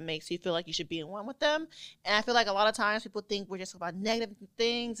relationship that makes you feel like you should be in one with them. And I feel like a lot of times people think we're just about negative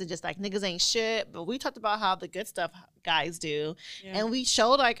things and just like niggas ain't shit. But we talked about how the good stuff guys do. Yeah. And we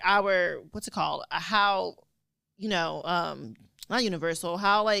showed like our, what's it called? How, you know, not universal,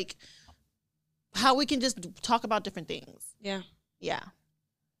 how we can just talk about different things. Yeah. Yeah.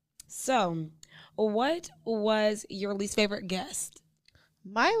 So, what was your least favorite guest?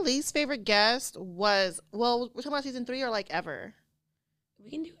 My least favorite guest was, we're talking about season 3 or like ever? We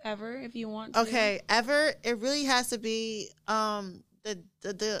can do ever if you want to. Okay, ever. It really has to be the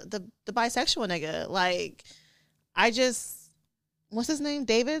bisexual nigga. Like, what's his name?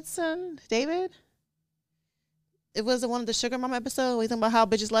 David? It was one of the Sugar Mama episode. We talking about how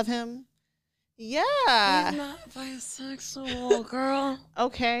bitches love him. Yeah. He's not bisexual, girl.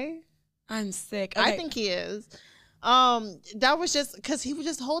 Okay. I'm sick. Okay. I think he is. That was just because he was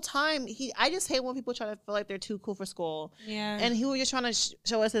just the whole time. I just hate when people try to feel like they're too cool for school. Yeah. And he was just trying to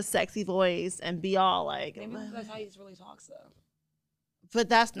show us his sexy voice and be all like. Maybe that's how he really talks though. But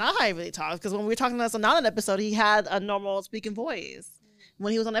that's not how he really talks. Because when we were talking to us on an episode, he had a normal speaking voice.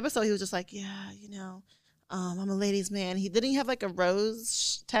 When he was on the episode, he was just like, yeah, I'm a ladies' man. He didn't have like a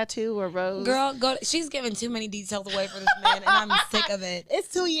rose tattoo or rose. Girl, she's giving too many details away for this man, and I'm sick of it. It's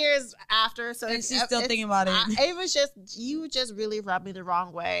 2 years after, so and she's still thinking about it. It was just, you just really rubbed me the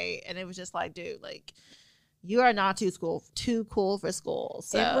wrong way, and it was just like, dude, like, you are not too cool for school.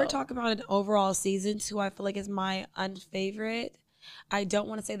 So if we're talking about an overall season 2, I feel like is my unfavorite. I don't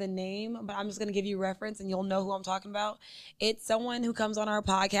want to say the name, but I'm just going to give you reference and you'll know who I'm talking about. It's someone who comes on our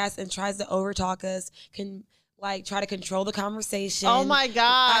podcast and tries to overtalk us, can like try to control the conversation. Oh my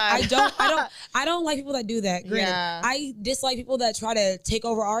God. I don't like people that do that. Granted, Yeah. I dislike people that try to take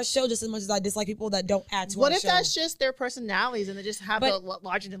over our show just as much as I dislike people that don't add to our show. What if that's just their personalities and they just have a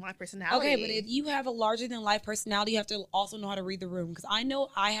larger than life personality? Okay, but if you have a larger than life personality, you have to also know how to read the room. Because I know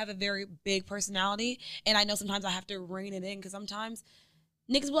I have a very big personality, and I know sometimes I have to rein it in. Because sometimes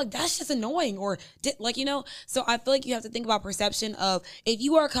niggas be like, that's just annoying, or like, you know. So I feel like you have to think about perception of, if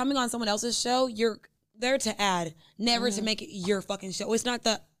you are coming on someone else's show, you're there to add, never to make it your fucking show. It's not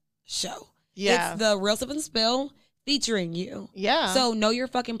the show. Yeah. It's the Real Sip and Spill featuring you. Yeah. So know your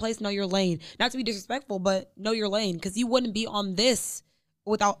fucking place, know your lane. Not to be disrespectful, but know your lane, because you wouldn't be on this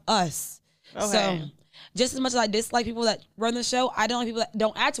without us. Okay. So just as much as I dislike people that run the show, I don't like people that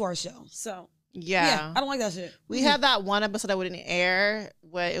don't add to our show. So yeah, I don't like that shit. We had that one episode that wouldn't air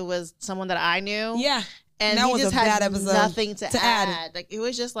where it was someone that I knew. Yeah. And that he was just a had bad episode nothing to add. add. Like, it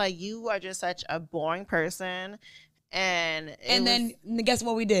was just like, you are just such a boring person. And then guess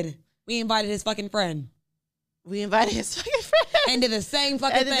what we did? We invited his fucking friend. We invited his fucking friend. And did the same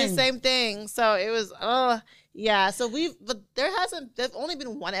fucking thing. Did the same thing. So it was, yeah. So but there's only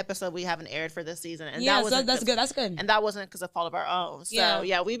been one episode we haven't aired for this season. And yeah, that that's good. That's good. And that wasn't because of fault of our own. So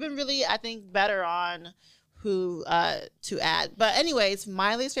yeah, we've been really, I think, better on who to add. But anyways,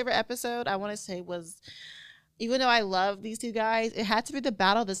 my least favorite episode, I want to say, was, even though I love these two guys, it had to be the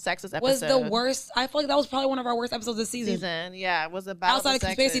Battle of the Sexes episode. Was the worst. I feel like that was probably one of our worst episodes this season. Yeah, it was the Battle outside of the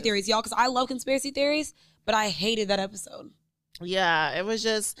conspiracy Sexes. theories, y'all, because I love conspiracy theories, but I hated that episode. Yeah, it was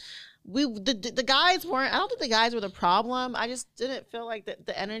just, the guys weren't, I don't think the guys were the problem. I just didn't feel like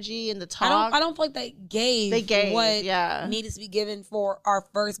the energy and the talk. I don't feel like they gave what needed to be given for our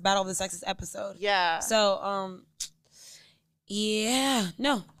first Battle of the Sexes episode. Yeah. So yeah,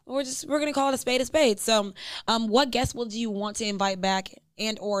 no, we're gonna call it a spade. So what guests would you want to invite back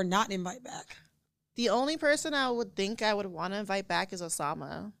and or not invite back? The only person I would think I would want to invite back is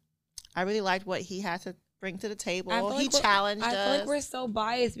Osama. I really liked what he had to bring to the table. He challenged us. I feel like we're so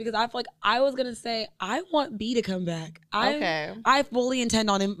biased because I feel like I was gonna say I want B to come back. I fully intend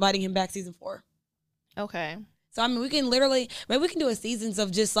on inviting him back season 4. Okay. So I mean, we can maybe we can do a seasons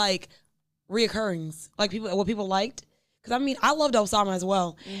of just like reoccurrings, like what people liked. Because I mean, I loved Osama as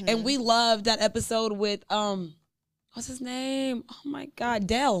well, and we loved that episode with what's his name? Oh my God,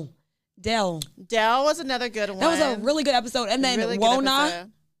 Dell was another good one. That was a really good episode. And then really Wona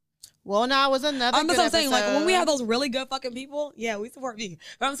was another good that's what I'm saying. episode. Like, when we have those really good fucking people, yeah, we support me.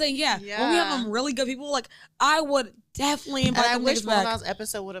 But I'm saying, yeah, when we have them really good people, like, I would definitely invite them back. I wish Wona's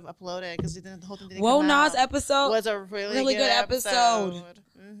episode would have uploaded, because the whole thing didn't come Wona's out. episode was a really good episode.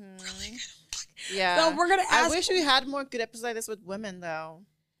 Really good. Yeah. So we're gonna ask. I wish we had more good episodes like this with women, though.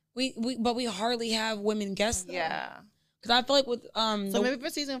 But we hardly have women guests. Though. Yeah. Because I feel like with so maybe for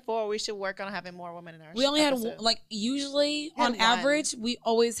season 4 we should work on having more women in our. We only episode. had like usually on average we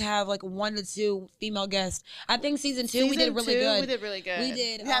always have like 1 to 2 female guests. I think season 2 we did really good. We did really good.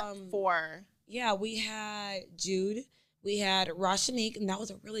 We had 4. Yeah, we had Jude. We had Rashanique, and that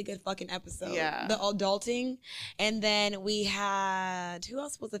was a really good fucking episode. Yeah. The adulting. And then we had, who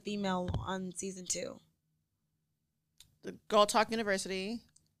else was a female on season 2? The Girl Talk University.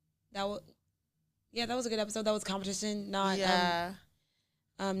 That was a good episode. That was competition, not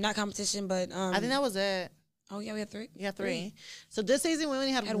not competition, but I think that was it. Oh yeah, we had 3. Yeah, 3. So this season we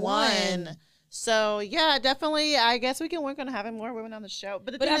only had 1. So yeah, definitely. I guess we can work on having more women on the show.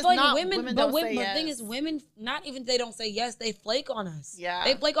 But the thing I is, feel like not women. Women But don't say the yes. thing is, women not even they don't say yes. They flake on us. Yeah,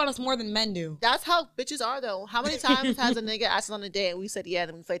 they flake on us more than men do. That's how bitches are, though. How many times has a nigga asked us on a date and we said yeah,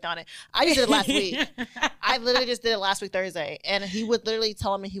 and we flaked on it? I just did it last week. I literally just did it last week Thursday, and he would literally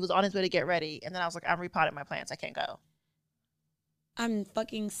tell me he was on his way to get ready, and then I was like, I'm repotting my plans. I can't go. I'm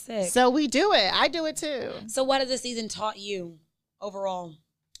fucking sick. So we do it. I do it too. So what has this season taught you overall?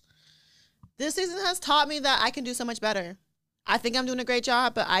 This season has taught me that I can do so much better. I think I'm doing a great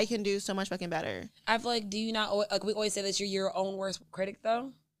job, but I can do so much fucking better. I feel like, do you not, like we always say that you're your own worst critic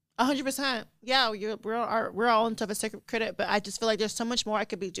though? 100%. Yeah, we're all into a secret critic, but I just feel like there's so much more I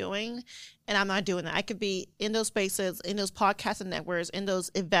could be doing, and I'm not doing that. I could be in those spaces, in those podcasts and networks, in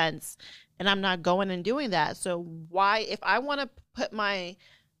those events, and I'm not going and doing that. So why, if I want to put my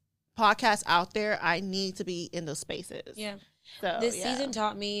podcast out there, I need to be in those spaces. Yeah. So This season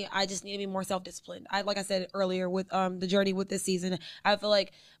taught me I just need to be more self-disciplined. Like I said earlier with the journey with this season, I feel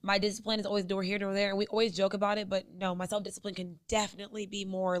like my discipline is always door here, door there, and we always joke about it, but no, my self-discipline can definitely be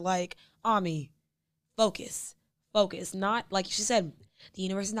more like, Ami, focus. Not like she said, the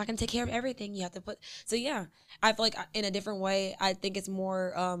universe is not going to take care of everything. You have to so yeah, I feel like in a different way, I think it's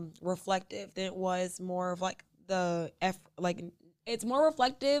more reflective than it was more of like it's more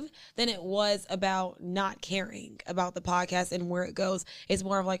reflective than it was about not caring about the podcast and where it goes. It's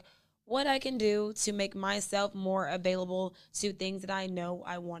more of like what I can do to make myself more available to things that I know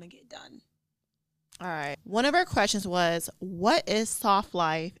I want to get done. All right. One of our questions was, what is soft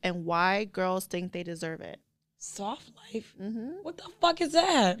life and why girls think they deserve it? Soft life? Mm-hmm. What the fuck is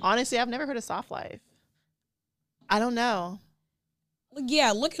that? Honestly, I've never heard of soft life. I don't know.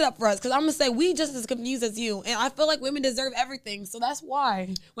 Yeah, look it up for us, because I'm going to say we just as confused as you, and I feel like women deserve everything, so that's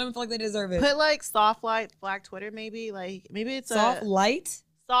why women feel like they deserve it. Put like soft life, Black Twitter maybe, like maybe it's soft light?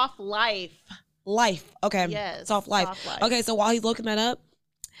 Soft life. Life. Okay. Yes. Soft life. Okay, so while he's looking that up,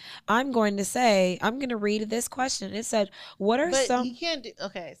 I'm going to read this question. It said, what are some... you can't do...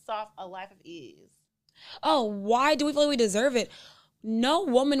 Okay, a life of ease. Oh, why do we feel like we deserve it? No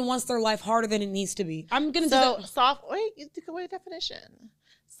woman wants their life harder than it needs to be. I'm going to do that. Soft... Wait, wait, definition.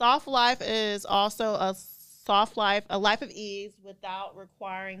 Soft life is also a life of ease without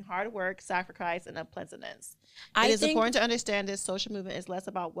requiring hard work, sacrifice, and unpleasantness. It is important to understand this social movement is less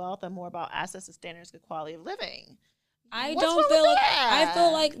about wealth and more about access to standards, good quality of living. I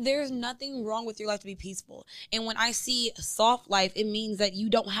feel like there's nothing wrong with your life to be peaceful. And when I see soft life, it means that you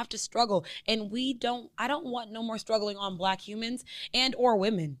don't have to struggle. And I don't want no more struggling on Black humans and or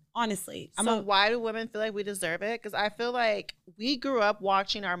women, honestly. Why do women feel like we deserve it? Because I feel like we grew up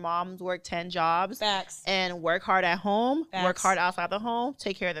watching our moms work 10 jobs. Facts. And work hard at home, Facts. Work hard outside the home,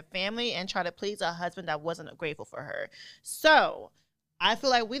 take care of the family, and try to please a husband that wasn't grateful for her. So I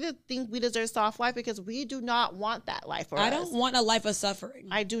feel like we think we deserve soft life because we do not want that life for us. I don't want a life of suffering.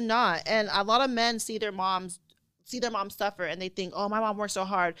 I do not. And a lot of men see their moms suffer and they think, oh, my mom worked so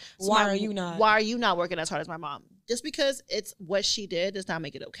hard. So why are you not? Why are you not working as hard as my mom? Just because it's what she did does not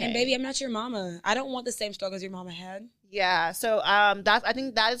make it okay. And baby, I'm not your mama. I don't want the same struggles your mama had. Yeah. So I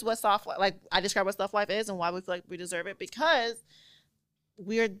think that is what soft life, like I describe what soft life is and why we feel like we deserve it, because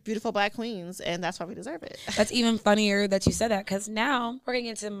we are beautiful Black queens, and that's why we deserve it. That's even funnier that you said that, because now we're getting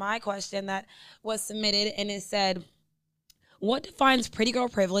into my question that was submitted, and it said, what defines pretty girl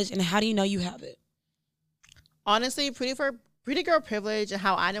privilege, and how do you know you have it? Honestly, pretty girl privilege and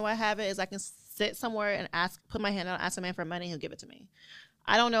how I know I have it is I can sit somewhere and put my hand out, ask a man for money, he'll give it to me.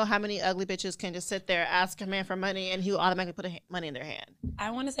 I don't know how many ugly bitches can just sit there, ask a man for money, and he'll automatically put money in their hand.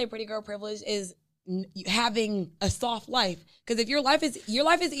 I want to say pretty girl privilege is having a soft life, because if your life is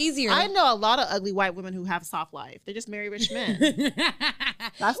easier. I know a lot of ugly white women who have a soft life. They just marry rich men.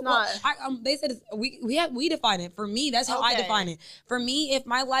 That's not. They said we define it. For me, that's how I define it. For me, if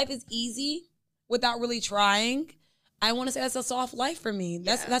my life is easy without really trying, I want to say that's a soft life for me.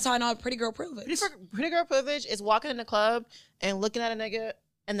 That's how I know pretty girl privilege. Pretty girl privilege is walking in the club and looking at a nigga,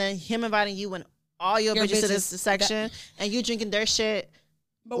 and then him inviting you and all your bitches to this section, and you drinking their shit.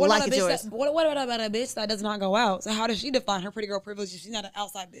 But what about a bitch that does not go out? So how does she define her pretty girl privilege if she's not an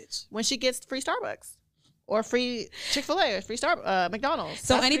outside bitch? When she gets free Starbucks or free Chick-fil-A or free McDonald's.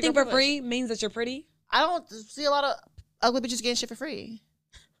 So anything for free means that you're pretty? I don't see a lot of ugly bitches getting shit for free.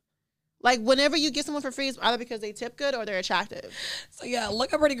 Like, whenever you get someone for free, it's either because they tip good or they're attractive. So yeah,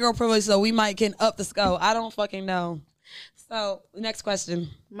 look at pretty girl privilege so we might can up the score. I don't fucking know. So next question.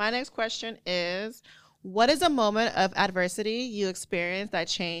 My next question is, what is a moment of adversity you experienced that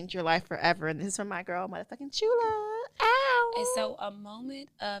changed your life forever? And this is from my girl, motherfucking Chula. Ow. And so a moment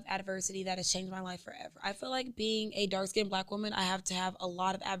of adversity that has changed my life forever. I feel like being a dark-skinned Black woman, I have to have a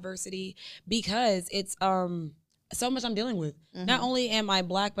lot of adversity because it's so much I'm dealing with. Mm-hmm. Not only am I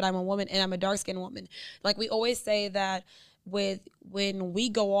Black, but I'm a woman and I'm a dark-skinned woman. Like we always say that when we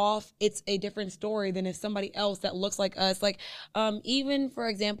go off, it's a different story than if somebody else that looks like us. Like, even for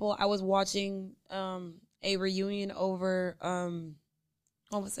example, I was watching a reunion over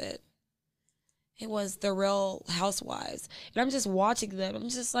what was it? It was The Real Housewives. And I'm just watching them. I'm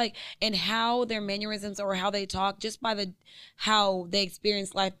just like, and how their mannerisms or how they talk, just by how they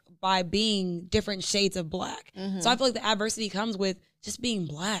experience life by being different shades of black. So I feel like the adversity comes with just being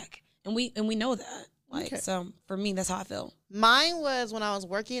black, and we know that. Like, Okay. so for me, that's how I feel. Mine was when I was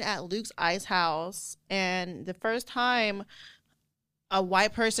working at Luke's Ice House, and the first time a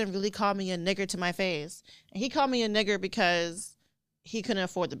white person really called me a nigger to my face. And he called me a nigger because he couldn't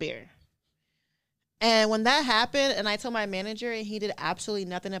afford the beer. And when that happened, and I told my manager, and he did absolutely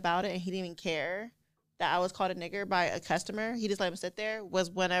nothing about it, and he didn't even care that I was called a nigger by a customer, he just let him sit there, was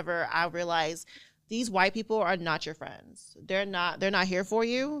whenever I realized these white people are not your friends. They're not here for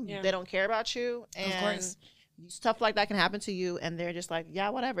you. Yeah. They don't care about you. And Of course. stuff like that can happen to you, and they're just like, yeah,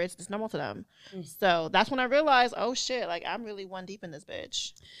 whatever. It's normal to them. So that's when I realized, oh shit, like I'm really one deep in this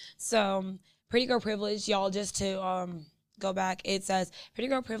bitch. So Pretty Girl Privilege, y'all, just to go back, it says Pretty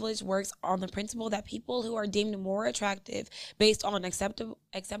Girl Privilege works on the principle that people who are deemed more attractive based on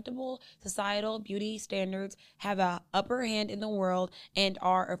acceptable societal beauty standards have a upper hand in the world and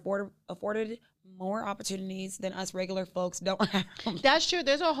are afforded more opportunities than us regular folks don't have. That's true.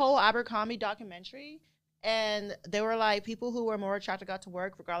 There's a whole Abercrombie documentary, and they were like, people who were more attractive got to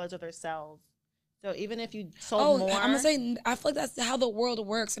work regardless of their selves. So even if you sold more, I'm gonna say, I feel like that's how the world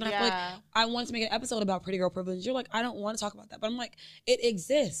works, and I feel like Yeah. I wanted to make an episode about Pretty Girl Privilege. You're like, I don't want to talk about that, but I'm like, it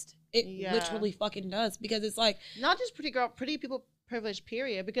exists. It Yeah. literally fucking does, because it's like, not just pretty people privilege,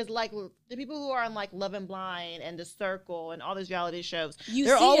 period. Because like the people who are on like Love and Blind and The Circle and all these reality shows, you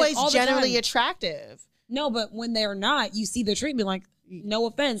they're see it always all the generally time. attractive. No, but when they're not, you see the treatment. Like, no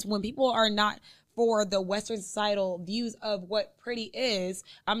offense, when people are not for the Western societal views of what pretty is,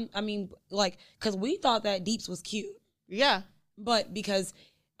 I mean, like, because we thought that Deeps was cute, Yeah, but because,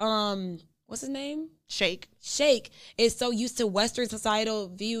 what's his name? Shake. Shake is so used to Western societal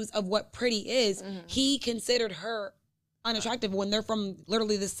views of what pretty is, Mm-hmm. he considered her unattractive when they're from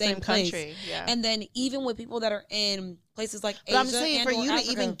literally the same place. country. Yeah. And then even with people that are in places like But Asia I'm saying, and for or you to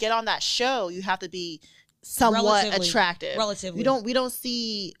Africa, even get on that show, you have to be somewhat Relatively. attractive. Relatively. We don't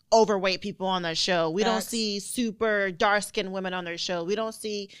see overweight people on that show. We don't Facts. see super dark skinned women on their show. We don't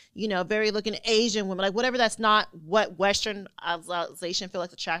see, very looking Asian women. Like whatever that's not what Westernization feel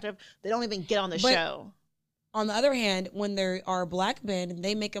like attractive, they don't even get on the But- show. On the other hand, when there are black men,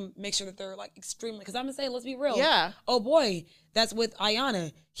 they make sure that they're like extremely. Because I'm gonna say, let's be real. Yeah. Oh boy, that's with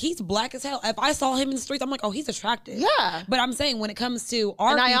Ayana. He's black as hell. If I saw him in the streets, I'm like, oh, he's attractive. Yeah. But I'm saying when it comes to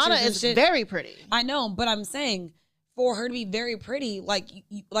our And features Ayana and is shit, very pretty. I know, but I'm saying for her to be very pretty, like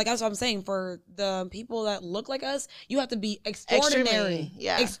that's what I'm saying. For the people that look like us, you have to be extraordinary. Extremely,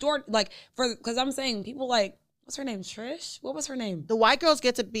 yeah. Because I'm saying people like, what's her name? Trish? What was her name? The white girls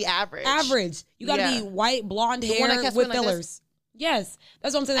get to be average. Average. You gotta Yeah. be white, blonde The one that hair kept with feeling like fillers. Yes,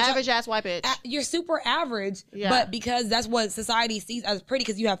 that's what I'm saying. Average ass white bitch. You're super average, Yeah. but because that's what society sees as pretty,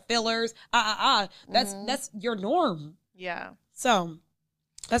 because you have fillers, that's your norm. Yeah. So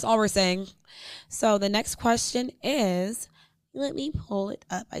that's all we're saying. So the next question is, let me pull it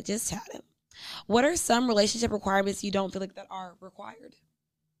up. I just had it. What are some relationship requirements you don't feel like that are required?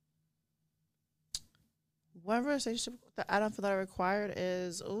 One relationship that I don't feel that are required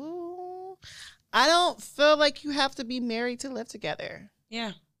is, I don't feel like you have to be married to live together.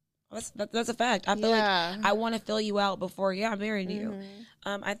 Yeah, that's a fact. I feel like I want to fill you out before I'm marrying you.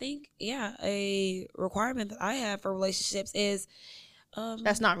 I think a requirement that I have for relationships is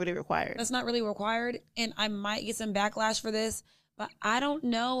That's not really required. that's not really required, and I might get some backlash for this, but I don't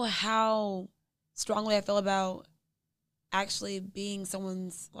know how strongly I feel about actually being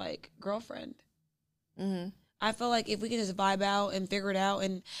someone's like girlfriend. Mm-hmm. I feel like if we can just vibe out and figure it out,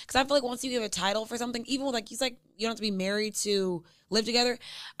 and because I feel like once you give a title for something, even with, like you said, you don't have to be married to live together.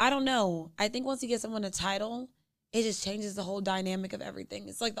 I don't know. I think once you give someone a title, it just changes the whole dynamic of everything.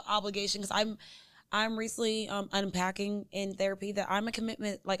 It's like the obligation, because I'm recently unpacking in therapy that I'm a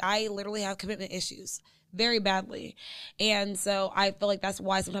commitment, like I literally have commitment issues very badly. And so I feel like that's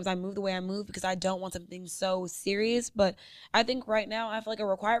why sometimes I move the way I move, because I don't want something so serious. But I think right now I feel like a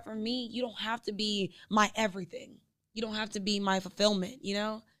required for me, you don't have to be my everything. You don't have to be my fulfillment,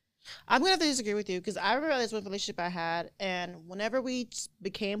 I'm going to have to disagree with you, because I remember this one relationship I had, and whenever we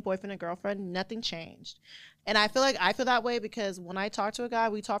became boyfriend and girlfriend, nothing changed. And I feel like I feel that way because when I talk to a guy,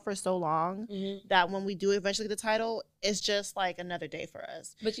 we talk for so long that when we do eventually get the title, it's just like another day for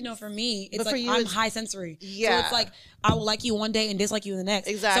us. But for me, it's But for like you, I'm it's- high sensory. Yeah. So it's like I will like you one day and dislike you the next.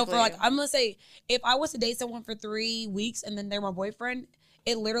 Exactly. So for like, I'm gonna say, if I was to date someone for 3 weeks and then they're my boyfriend,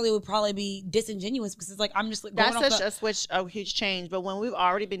 it literally would probably be disingenuous, because it's like I'm just like, going That's off such a switch, a huge change. But when we've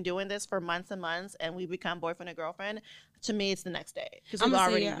already been doing this for months and months and we become boyfriend and girlfriend, to me it's the next day because I'm we've gonna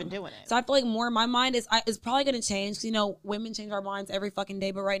say, already yeah. been doing it. So I feel like more in my mind is probably gonna change. 'Cause, you know, women change our minds every fucking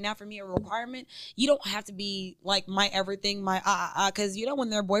day. But right now, for me, a requirement, you don't have to be like my everything, my because you know when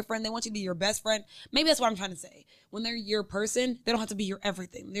they're a boyfriend, they want you to be your best friend. Maybe that's what I'm trying to say. When they're your person, they don't have to be your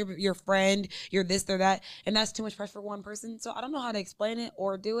everything. They're your friend, you're this, they're that, and that's too much pressure for one person. So I don't know how to explain it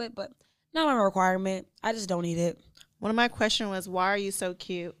or do it, but not my requirement. I just don't need it. One of my question was, why are you so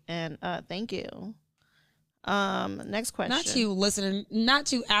cute? And thank you. Next question. Not you listening,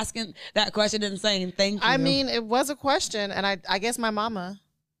 not you asking that question and saying thank you. I mean, it was a question, and I guess my mama.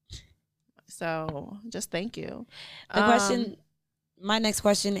 So just thank you. The question, my next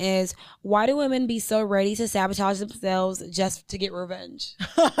question is, why do women be so ready to sabotage themselves just to get revenge?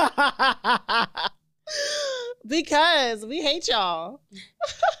 Because we hate y'all.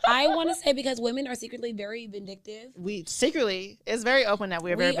 I want to say because women are secretly very vindictive. We secretly, it's very open that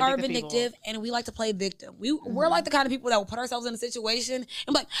we're very vindictive people. And we like to play victim. We're like the kind of people that will put ourselves in a situation and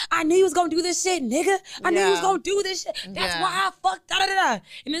be like, I knew you was gonna do this shit, nigga. I knew you was gonna do this shit. That's why I fucked da da da.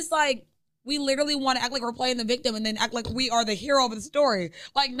 And it's like, we literally want to act like we're playing the victim and then act like we are the hero of the story.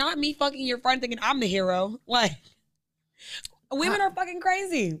 Like, not me fucking your friend thinking I'm the hero. Like, women are fucking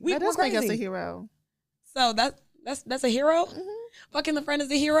crazy. We're does crazy. make us a hero. So that's a hero? Mm-hmm. Fucking the friend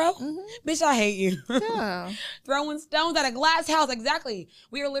is a hero? Mm-hmm. Bitch, I hate you. Yeah. Throwing stones at a glass house. Exactly.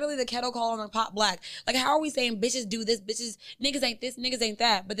 We are literally the kettle calling the pot black. Like, how are we saying bitches do this, niggas ain't this, niggas ain't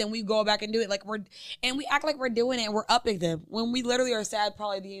that, but then we go back and do it like we act like we're doing it and we're upping them when we literally are sad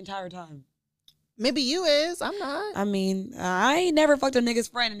probably the entire time. Maybe you is. I'm not. I mean, I ain't never fucked a nigga's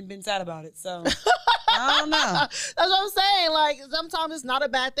friend and been sad about it, so I don't know. That's what I'm saying. Like, sometimes it's not a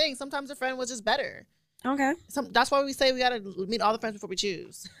bad thing. Sometimes a friend was just better. Okay. That's why we say we gotta meet all the friends before we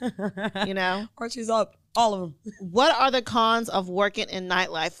choose. You know? Or choose up. All of them. What are the cons of working in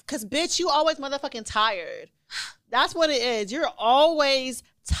nightlife? Because, bitch, you always motherfucking tired. That's what it is. You're always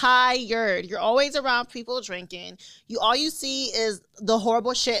tired. You're always around people drinking. All you see is the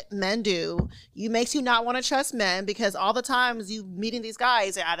horrible shit men do. Makes you not want to trust men because all the times you meeting these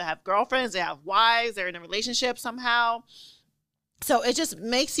guys, they either have girlfriends, they have wives, they're in a relationship somehow. So it just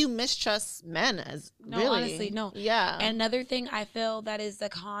makes you mistrust men as no, really. Honestly, no. Yeah. And another thing I feel that is the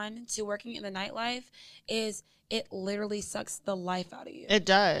con to working in the nightlife is it literally sucks the life out of you. It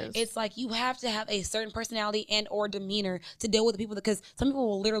does. It's like you have to have a certain personality and or demeanor to deal with the people because some people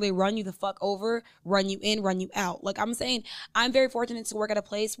will literally run you the fuck over, run you in, run you out. Like I'm saying, I'm very fortunate to work at a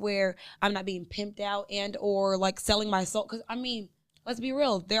place where I'm not being pimped out and or like selling my soul. Because I mean, let's be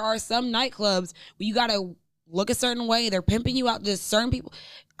real. There are some nightclubs where you gotta look a certain way. They're pimping you out. Just certain people.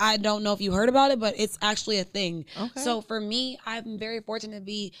 I don't know if you heard about it, but it's actually a thing. Okay. So for me, I'm very fortunate to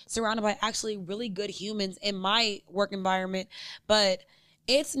be surrounded by actually really good humans in my work environment. But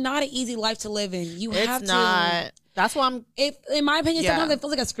it's not an easy life to live in. It's not. That's why I'm. If in my opinion, sometimes it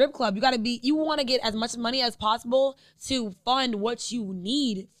feels like a strip club. You want to get as much money as possible to fund what you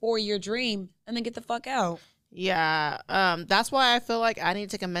need for your dream, and then get the fuck out. Yeah, that's why I feel like I need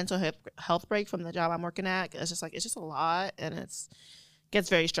to take a mental health break from the job I'm working at. It's just a lot, and gets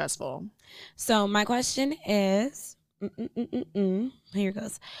very stressful. So my question is, here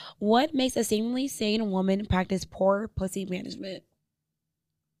goes. What makes a seemingly sane woman practice poor pussy management?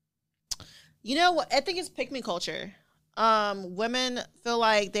 You know what? I think it's pick-me culture. Women feel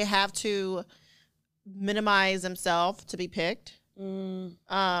like they have to minimize themselves to be picked. You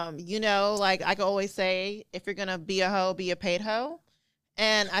know, like I could always say, if you're gonna be a hoe, be a paid hoe.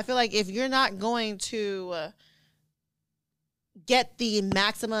 And I feel like if you're not going to get the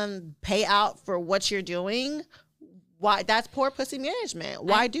maximum payout for what you're doing, why? That's poor pussy management.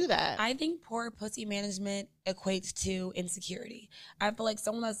 Why do that? I think poor pussy management equates to insecurity. I feel like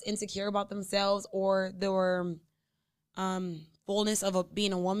someone that's insecure about themselves or their fullness of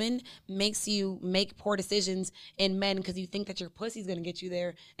being a woman makes you make poor decisions in men because you think that your pussy's gonna get you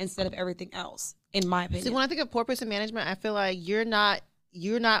there instead of everything else. In my opinion. See, when I think of poor pussy management, I feel like you're not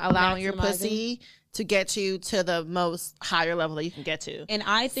allowing your pussy to get you to the most higher level that you can get to. And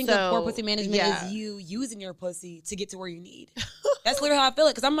I think of poor pussy management is you using your pussy to get to where you need. That's literally how I feel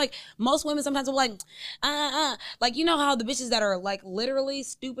it. Because I'm like, most women sometimes will like, like, you know how the bitches that are like literally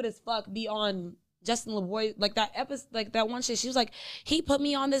stupid as fuck be on Justin LaBoy, like that episode, like that one shit. She was like, he put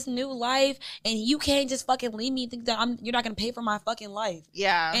me on this new life, and you can't just fucking leave me and think that you're not gonna pay for my fucking life.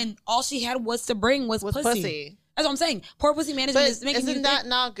 Yeah. And all she had was to bring was pussy. That's what I'm saying. Poor pussy management is making you think. Isn't that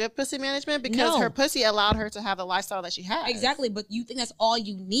not good pussy management? Because her pussy allowed her to have the lifestyle that she has. Exactly, but you think that's all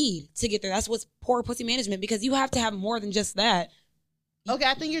you need to get there. That's what's poor pussy management, because you have to have more than just that. Okay,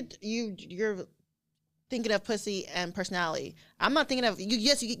 I think you're thinking of pussy and personality. I'm not thinking of you.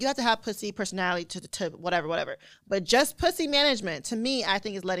 Yes, you have to have pussy, personality to whatever. But just pussy management to me, I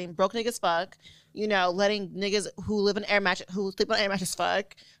think is letting broke niggas fuck. You know, letting niggas who live in who sleep on air mattress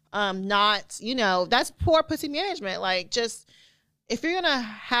fuck. Not, you know, that's poor pussy management. Like, just if you're gonna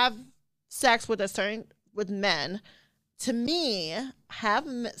have sex with men, to me, have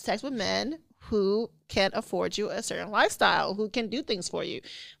sex with men who can afford you a certain lifestyle, who can do things for you.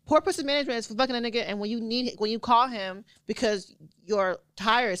 Poor pussy management is for fucking a nigga, and when you call him because your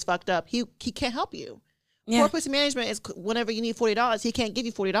tire is fucked up, he can't help you. Yeah. Poor pussy management is whenever you need $40, he can't give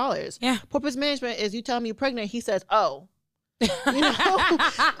you $40. Yeah. Poor pussy management is you tell him you're pregnant, he says, oh. You know?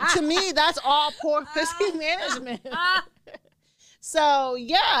 To me, that's all poor pussy management. So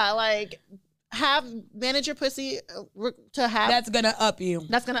yeah, like, manage your pussy to have. That's gonna up you.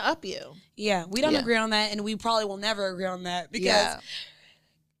 That's gonna up you. Yeah, we don't agree on that, and we probably will never agree on that because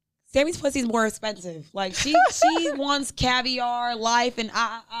Sammy's pussy is more expensive. Like, she wants caviar, life, and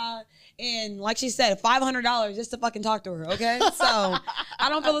and like she said, $500 just to fucking talk to her. Okay, so I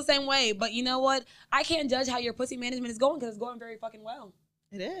don't feel the same way. But you know what? I can't judge how your pussy management is going because it's going very fucking well.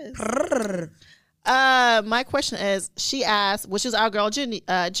 It is. My question is, she asked, which is our girl Jude.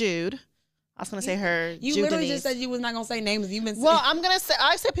 I was gonna say her. You Jude literally Denise. just said you was not gonna say names. You've been saying. Well, I'm gonna say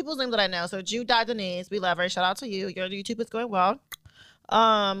I say people's names that I know. So Jude Denise, we love her. Shout out to you. Your YouTube is going well.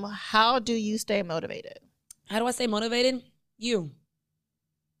 How do you stay motivated? How do I stay motivated? You.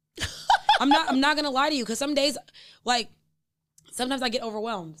 I'm not gonna lie to you because some days, like, sometimes I get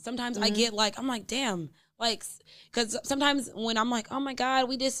overwhelmed. Sometimes I get like, I'm like, damn. Like, because sometimes when I'm like, oh my God,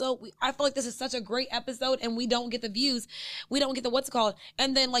 I feel like this is such a great episode and we don't get the views. We don't get the what's it called.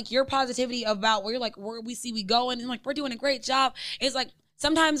 And then, like, your positivity about where you're like, where we see we going and like, we're doing a great job. It's like,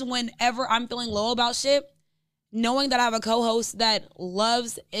 sometimes whenever I'm feeling low about shit, knowing that I have a co-host that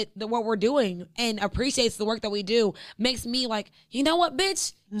loves what we're doing and appreciates the work that we do makes me like, you know what,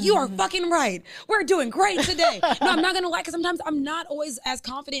 bitch? You are fucking right. We're doing great today. No, I'm not going to lie, because sometimes I'm not always as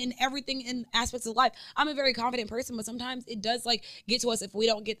confident in everything in aspects of life. I'm a very confident person, but sometimes it does, like, get to us if we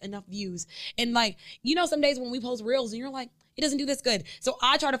don't get enough views. And, like, you know, some days when we post reels and you're like, it doesn't do this good. So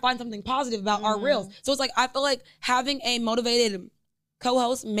I try to find something positive about our reels. So it's like, I feel like having a motivated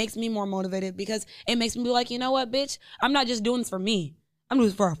co-host makes me more motivated because it makes me be like, you know what, bitch? I'm not just doing this for me. I'm doing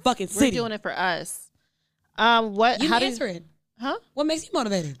this for a fucking city. We're doing it for us. Answer it. Huh? What makes you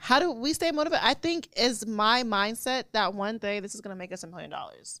motivated? How do we stay motivated? I think is my mindset that one day this is going to make us $1 million.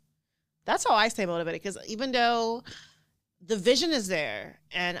 That's how I stay motivated, because even though the vision is there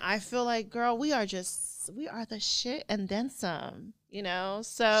and I feel like, girl, we are the shit and then some, you know?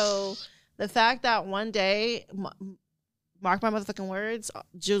 So the fact that one day, mark my motherfucking words,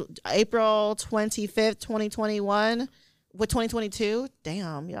 April 25th, 2021, with 2022,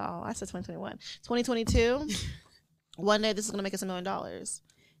 damn, y'all, I said 2021. 2022, one day this is going to make us $1 million. Do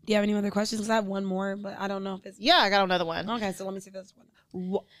you have any other questions? I have one more, but I don't know if it's... Yeah, I got another one. Okay, so let me see this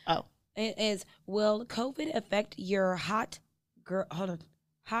one. Oh. It is, will COVID affect your hot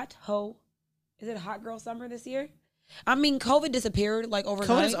hoe? Is it a hot girl summer this year? I mean, COVID disappeared like overnight.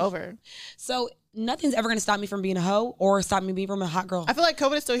 COVID is over. So nothing's ever going to stop me from being a hoe or stop me being from a hot girl. I feel like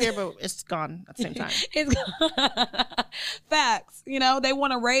COVID is still here, but it's gone at the same time. It's facts. You know, they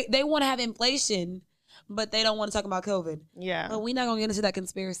want to have inflation, but they don't want to talk about COVID. Yeah. But we're not going to get into that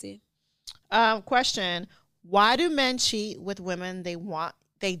conspiracy. Question. Why do men cheat with women they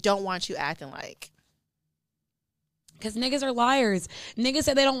don't want you acting like? Because niggas are liars. Niggas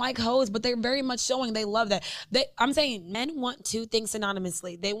say they don't like hoes, but they're very much showing they love that. I'm saying men want two things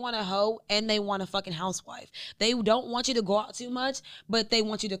synonymously. They want a hoe and they want a fucking housewife. They don't want you to go out too much, but they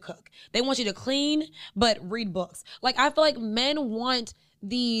want you to cook. They want you to clean, but read books. Like, I feel like men want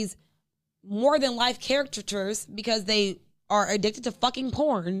these more than life caricatures because they are addicted to fucking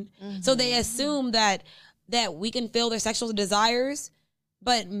porn. Mm-hmm. So they assume that we can fill their sexual desires,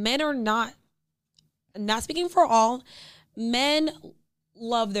 but men are not speaking for all, men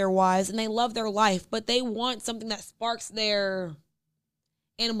love their wives and they love their life, but they want something that sparks their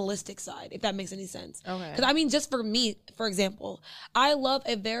animalistic side, if that makes any sense. Okay. Because, I mean, just for me, for example, I love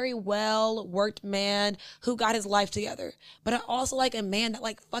a very well-worked man who got his life together, but I also like a man that,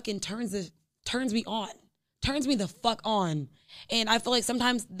 like, fucking turns me on, turns me the fuck on. And I feel like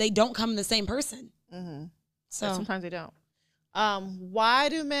sometimes they don't come in the same person. Mm-hmm. So sometimes they don't. Why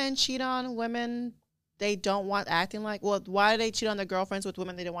do men cheat on women they don't want acting like? Well, why do they cheat on their girlfriends with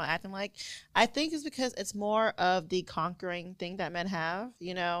women they don't want acting like? I think it's because it's more of the conquering thing that men have,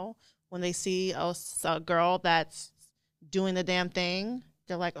 you know? When they see a girl that's doing the damn thing,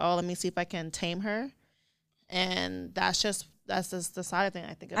 they're like, oh, let me see if I can tame her. And that's that's just the side thing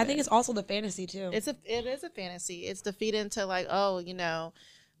I think of. I think it's also the fantasy too. it is a fantasy. It's the feed into like, oh, you know,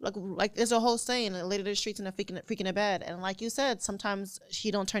 like there's a whole saying, a lady to the streets and a freak in the bed. And like you said, sometimes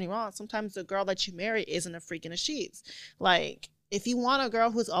she don't turn you on. Sometimes the girl that you marry isn't a freak in the sheets. Like, if you want a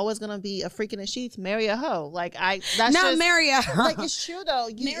girl who's always gonna be a freak in the sheets, marry a hoe. Like that's not just, marry a hoe. like, it's true though.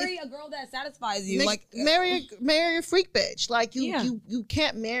 Marry a girl that satisfies you. Like marry a freak bitch. Like Yeah. you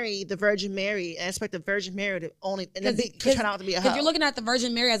can't marry the Virgin Mary and expect the Virgin Mary to only and then to turn out to be a hoe. Because you're looking at the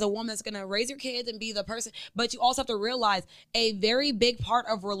Virgin Mary as a woman that's gonna raise your kids and be the person, but you also have to realize a very big part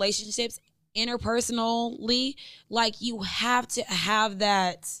of relationships interpersonally, like you have to have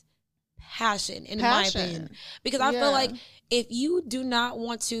that passion, in my opinion. Because I feel like if you do not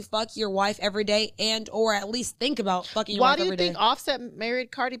want to fuck your wife every day and or at least think about fucking your wife every day. Why do you think Offset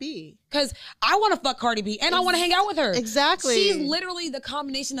married Cardi B? Because I want to fuck Cardi B and I want to hang out with her. Exactly. She's literally the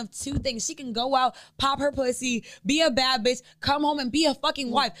combination of two things. She can go out, pop her pussy, be a bad bitch, come home and be a fucking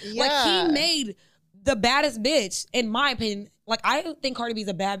wife. Yeah. Like, he made the baddest bitch, in my opinion. Like, I think Cardi B's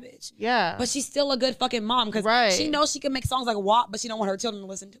a bad bitch. Yeah. But she's still a good fucking mom because she knows she can make songs like WAP, but she don't want her children to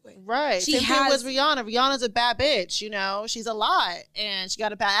listen to it. Right. She Same thing has with Rihanna. Rihanna's a bad bitch, you know. She's a lot. And she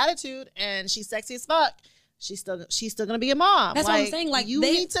got a bad attitude and she's sexy as fuck. She's still gonna be a mom. That's what I'm saying. Like, you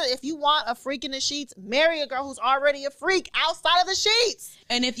need to, if you want a freak in the sheets, marry a girl who's already a freak outside of the sheets.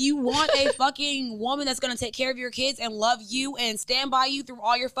 And if you want a fucking woman that's gonna take care of your kids and love you and stand by you through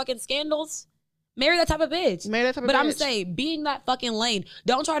all your fucking scandals, marry that type of bitch. Marry that type of but bitch. I'm saying, being that fucking lane,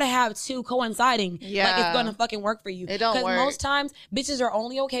 don't try to have two coinciding. Yeah. Like, it's gonna fucking work for you. It don't work. Because most times, bitches are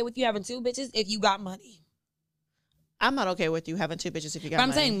only okay with you having two bitches if you got money. I'm not okay with you having two bitches if you got But I'm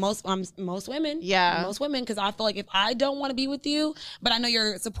money. saying most women. Yeah. Most women, because I feel like if I don't want to be with you, but I know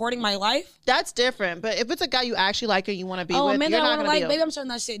you're supporting my life. That's different. But if it's a guy you actually like and you want to be Oh, with, a man you're that I not want gonna to like, be baby, I'm shutting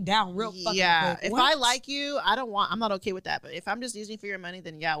that shit down real fucking yeah. quick. If What? I like you, I'm not okay with that. But if I'm just using you for your money,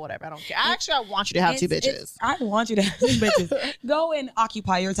 then yeah, whatever. I don't care. Actually, I want you to have two bitches. I want you to have two bitches. Go and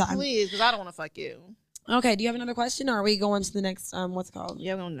occupy your time. Please, because I don't want to fuck you. Okay, do you have another question, or are we going to the next, what's it called?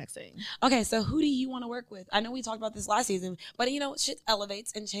 Yeah, we're going to the next thing. Okay, so who do you want to work with? I know we talked about this last season, but you know, shit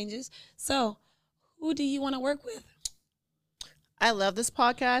elevates and changes. So who do you want to work with? I love this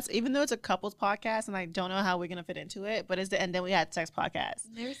podcast, even though it's a couples podcast, and I don't know how we're going to fit into it, but and then we had sex podcast.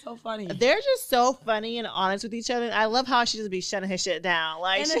 They're so funny. They're just so funny and honest with each other. I love how she just be shutting his shit down.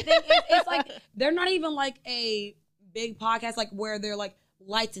 Like, And the thing is, it's like, they're not even like a big podcast, like where they're like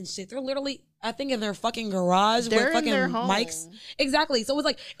lights and shit. They're literally, I think, in their fucking garage They're with in fucking their home. mics. Exactly. So it's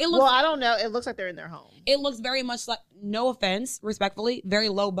like, it looks, well, I don't know. It looks like they're in their home. it looks very much like, no offense, respectfully, very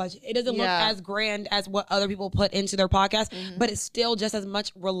low budget. It doesn't look Yeah. as grand as what other people put into their podcast, but it's still just as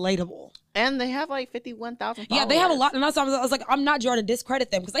much relatable. And they have like 51,000 followers. Yeah, they have a lot. And that's why I was like, I'm not trying to discredit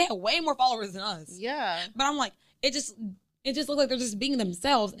them because they have way more followers than us. Yeah. But I'm like, it just looks like they're just being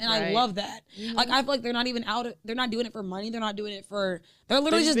themselves, and I Right. love that. Like, I feel like they're not even they're not doing it for money. They're not doing it for. They're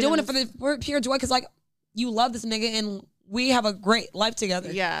literally just just doing being it for pure joy because, like, you love this nigga and we have a great life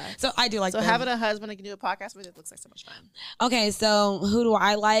together. Yeah. So I do like So them. having a husband that can do a podcast with, it looks like so much fun. Okay, so who do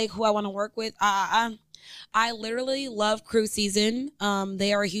I like? Who I want to work with? I literally love Crew Season.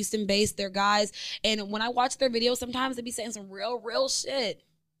 They are Houston based. They're guys, and when I watch their videos, sometimes they be saying some real shit.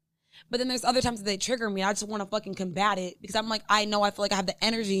 But then there's other times that they trigger me. I just want to fucking combat it because I'm like, I feel like I have the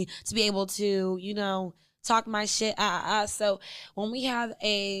energy to be able to, you know, talk my shit. So when we have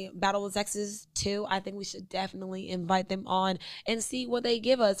a Battle of the Sexes 2, I think we should definitely invite them on and see what they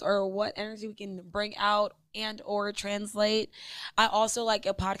give us or what energy we can bring out and or translate. I also like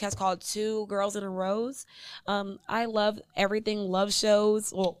a podcast called Two Girls in a Rose. I love everything love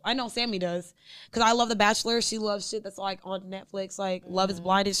shows. Well, I know Sammy does because I love The Bachelor. She loves shit that's like on Netflix, like Love is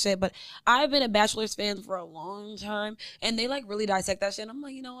Blind and shit. But I've been a Bachelor's fan for a long time, and they like really dissect that shit. And I'm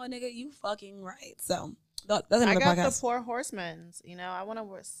like, you know what, nigga, you fucking right. So that's another I got podcast. the Poor Horsemen. You know, I want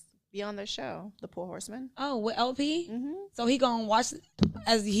to be on their show, the Poor Horsemen. Oh, with LP? Mm-hmm. So he gonna watch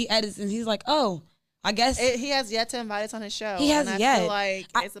as he edits, and he's like, oh, I guess He has yet to invite us on his show. He hasn't and I yet. feel like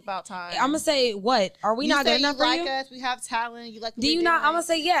it's about time. I'm gonna say, what are we you not say good enough you for like you? us? We have talent. You like? What Do we're you not? doing, I'm gonna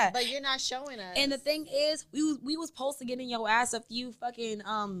say yeah. but you're not showing us. And the thing is, we was supposed to get in your ass a few fucking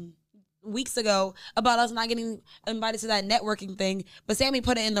weeks ago about us not getting invited to that networking thing, but Sammy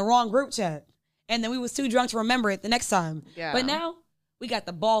put it in the wrong group chat, and then we was too drunk to remember it the next time. Yeah. But now we got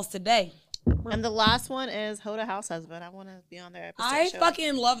the balls today. And the last one is Hoda House Husband. I want to be on their episode. I show.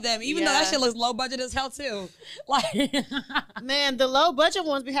 fucking love them, even though that Yeah. shit looks low budget as hell too. Like, Man, the low budget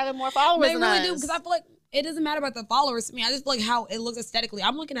ones be having more followers they than really us. do because I feel like it doesn't matter about the followers to me. I just feel like how it looks aesthetically.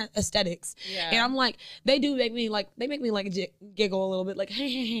 I'm looking at aesthetics, Yeah. and I'm like, they make me like giggle a little bit, like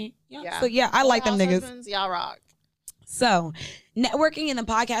hey. Yeah. So yeah, I like them House niggas. Husbands, y'all rock. So, networking in the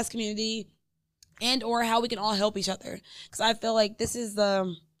podcast community and or how we can all help each other. Because I feel like this is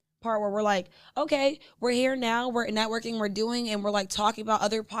the part where we're like, okay, we're here now, we're networking, we're doing, and we're like talking about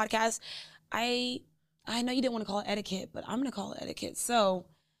other podcasts. I know you didn't want to call it etiquette, but I'm going to call it etiquette. So,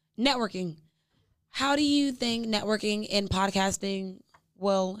 networking. How do you think networking in podcasting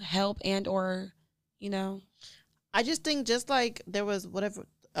will help and or, you know? I just think just like there was whatever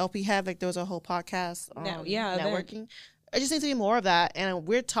LP had, like there was a whole podcast on networking. I just need to be more of that. And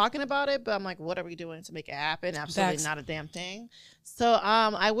we're talking about it, but I'm like, what are we doing to make it happen? Absolutely not a damn thing. So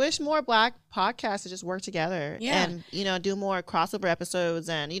I wish more Black podcasts to just work together and, you know, do more crossover episodes.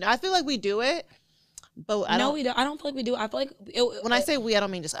 And, you know, I feel like we do it. But I don't feel like we do. I feel like when I say we, I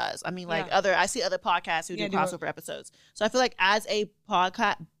don't mean just us. I mean like I see other podcasts who do crossover episodes. So I feel like as a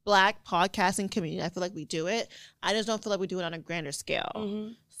Black podcasting community, I feel like we do it. I just don't feel like we do it on a grander scale.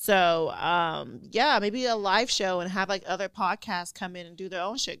 Mm-hmm. So maybe a live show and have like other podcasts come in and do their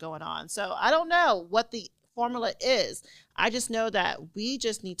own shit going on. So I don't know what the formula is. I just know that we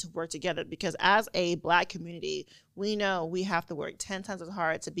just need to work together because as a Black community, we know we have to work 10 times as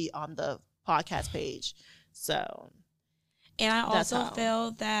hard to be on the podcast page. So, and I also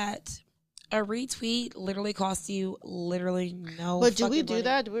feel that a retweet literally costs you literally no. But do we do money.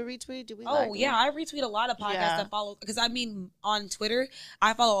 that? Do we retweet? Do we? I retweet a lot of podcasts that follow because I mean on Twitter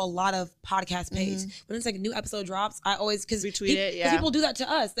I follow a lot of podcast pages. When it's like a new episode drops, I always retweet it. Yeah, people do that to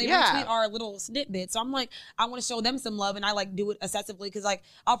us. They retweet our little snippets. So I'm like, I want to show them some love, and I like do it excessively because like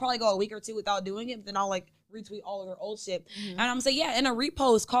I'll probably go a week or two without doing it, but then I'll like retweet all of their old shit. And I'm saying, and a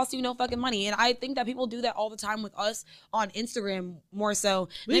repost costs you no fucking money. And I think that people do that all the time with us on Instagram more so.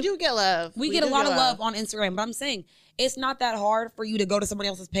 We do get love. We get a lot of love on Instagram, but I'm saying it's not that hard for you to go to somebody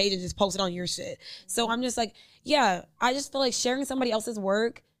else's page and just post it on your shit. So I'm just like, I just feel like sharing somebody else's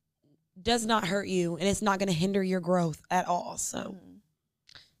work does not hurt you and it's not going to hinder your growth at all. So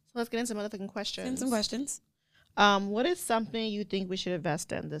let's get into some motherfucking questions. Some questions. What is something you think we should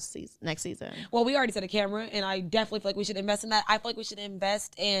invest in this season, next season? Well, we already said a camera, and I definitely feel like we should invest in that. I feel like we should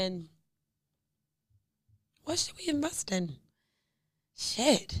invest in. What should we invest in?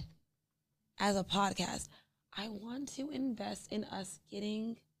 Shit. As a podcast, I want to invest in us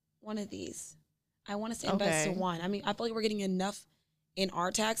getting one of these. I want us to invest in one. I mean, I feel like we're getting enough in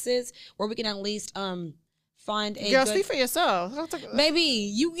our taxes where we can at least find a girl, speak for yourself. Maybe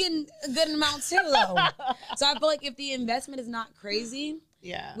you getting a good amount too, though. So I feel like if the investment is not crazy,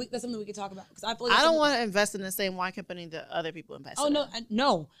 that's something we can talk about. Because I feel like I don't want to invest in the same wine company that other people invest. in.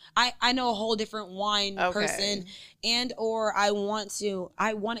 No. I know a whole different wine person, and or I want to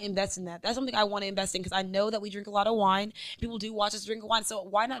invest in that. That's something I want to invest in because I know that we drink a lot of wine. People do watch us drink wine, so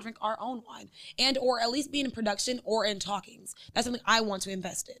why not drink our own wine and or at least be in production or in talkings? That's something I want to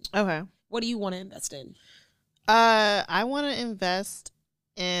invest in. Okay. What do you want to invest in? I want to invest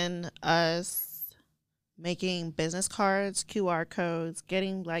in us making business cards, QR codes,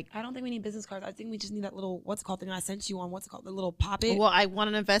 getting like. I don't think we need business cards. I think we just need that little thing I sent you on. The little pop-it. Well, I want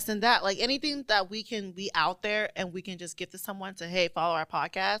to invest in that. Like anything that we can be out there and we can just give to someone to, hey, follow our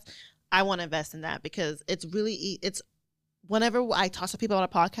podcast. I want to invest in that because it's really whenever I talk to people on a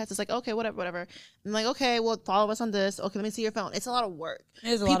podcast, it's like, okay, whatever. I'm like, okay, well, follow us on this. Okay, let me see your phone. It's a lot of work.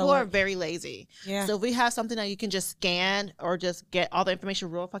 People are very lazy. Yeah. So if we have something that you can just scan or just get all the information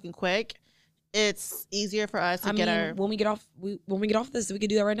real fucking quick, it's easier for us to get our. When we get off this, we could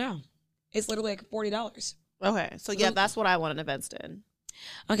do that right now. It's literally like $40. Okay, so that's what I want to invest in.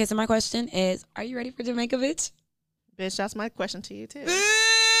 Okay, so my question is, are you ready for Jamaica, bitch? Bitch, that's my question to you too.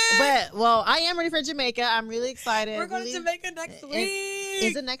 But, I am ready for Jamaica. I'm really excited. We're going to Jamaica next week.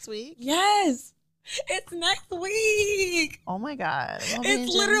 Is it next week? Yes. It's next week. Oh, my God.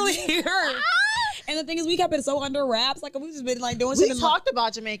 It's literally here. And the thing is, we kept it so under wraps. Like, we've just been, like, doing shit. We talked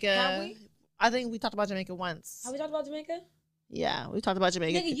about Jamaica. Have we? I think we talked about Jamaica once. Have we talked about Jamaica? Yeah, we talked about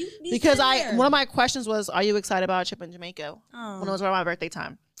Jamaica. Nigga, because one of my questions was, are you excited about a trip in Jamaica? When it was around my birthday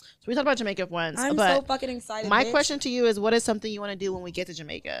time. So we talked about Jamaica once. I'm so fucking excited. My question to you is, what is something you want to do when we get to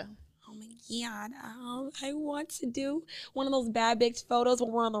Jamaica? Oh my God. I want to do one of those bad bitch photos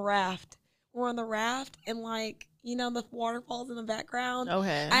when we're on the raft. We're on the raft and like, you know, the waterfalls in the background.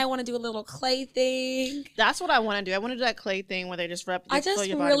 Okay. I want to do a little clay thing. That's what I want to do. I want to do that clay thing where they just rub. I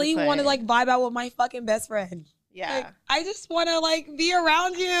just really want to like vibe out with my fucking best friend. Yeah. Like, I just want to like be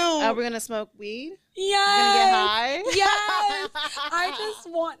around you. Are we going to smoke weed? Yes. We're going to get high? Yes. I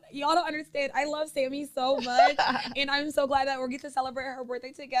just want, y'all don't understand. I love Sammy so much. And I'm so glad that we're getting to celebrate her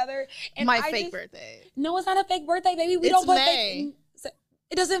birthday together. And my fake birthday. No, it's not a fake birthday, baby. We don't put May.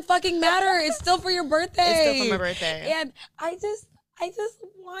 It doesn't fucking matter. It's still for your birthday. It's still for my birthday. And I I just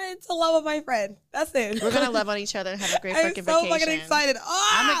want to love on my friend. That's it. We're gonna love on each other and have a great I'm fucking so vacation. fucking excited.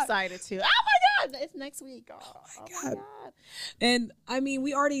 I'm excited too. Oh my god, it's next week. Oh my god. And I mean,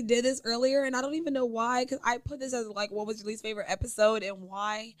 we already did this earlier, and I don't even know why, because I put this as like, what was your least favorite episode and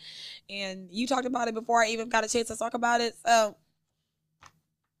why? And you talked about it before I even got a chance to talk about it.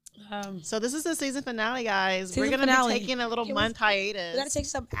 So this is the season finale, guys. Season We're gonna finale. be taking a little month hiatus. We gotta take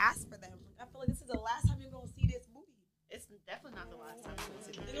some ass for them. I feel like this is the last time you're gonna see this booty. It's definitely not the last time we're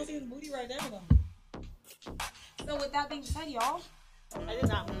gonna see You're gonna see this booty right now, though. So with that being said, y'all. I did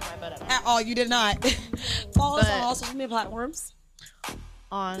not move my butt up. At all, you did not. Follow us But- on all social media platforms.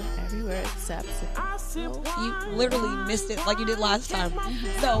 On everywhere except You literally missed it like you did last time.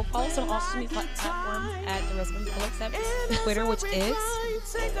 So follow us on all social media platforms at the Rest Will Accept Twitter, which is.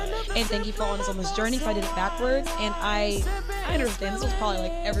 And thank you for following us on this journey. If I did it backwards, and I understand this was probably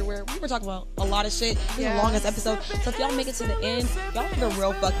like everywhere. We were talking about a lot of shit. This is the longest episode. So if y'all make it to the end, y'all are the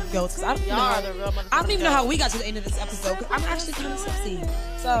real fucking goats. Cause I don't y'all know. are the real motherfuckers. I don't even know how we got to the end of this episode. Cause I'm actually kind of sexy.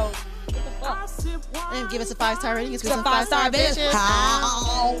 So what the fuck? And give us a 5-star rating. It's It's a 5-star bitch.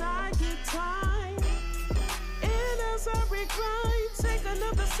 How? Take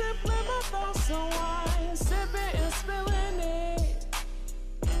another sip, let my thoughts unwind. Sipping and spilling it.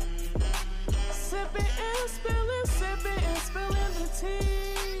 Sipping and spilling the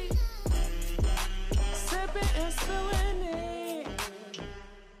tea. Sipping and spilling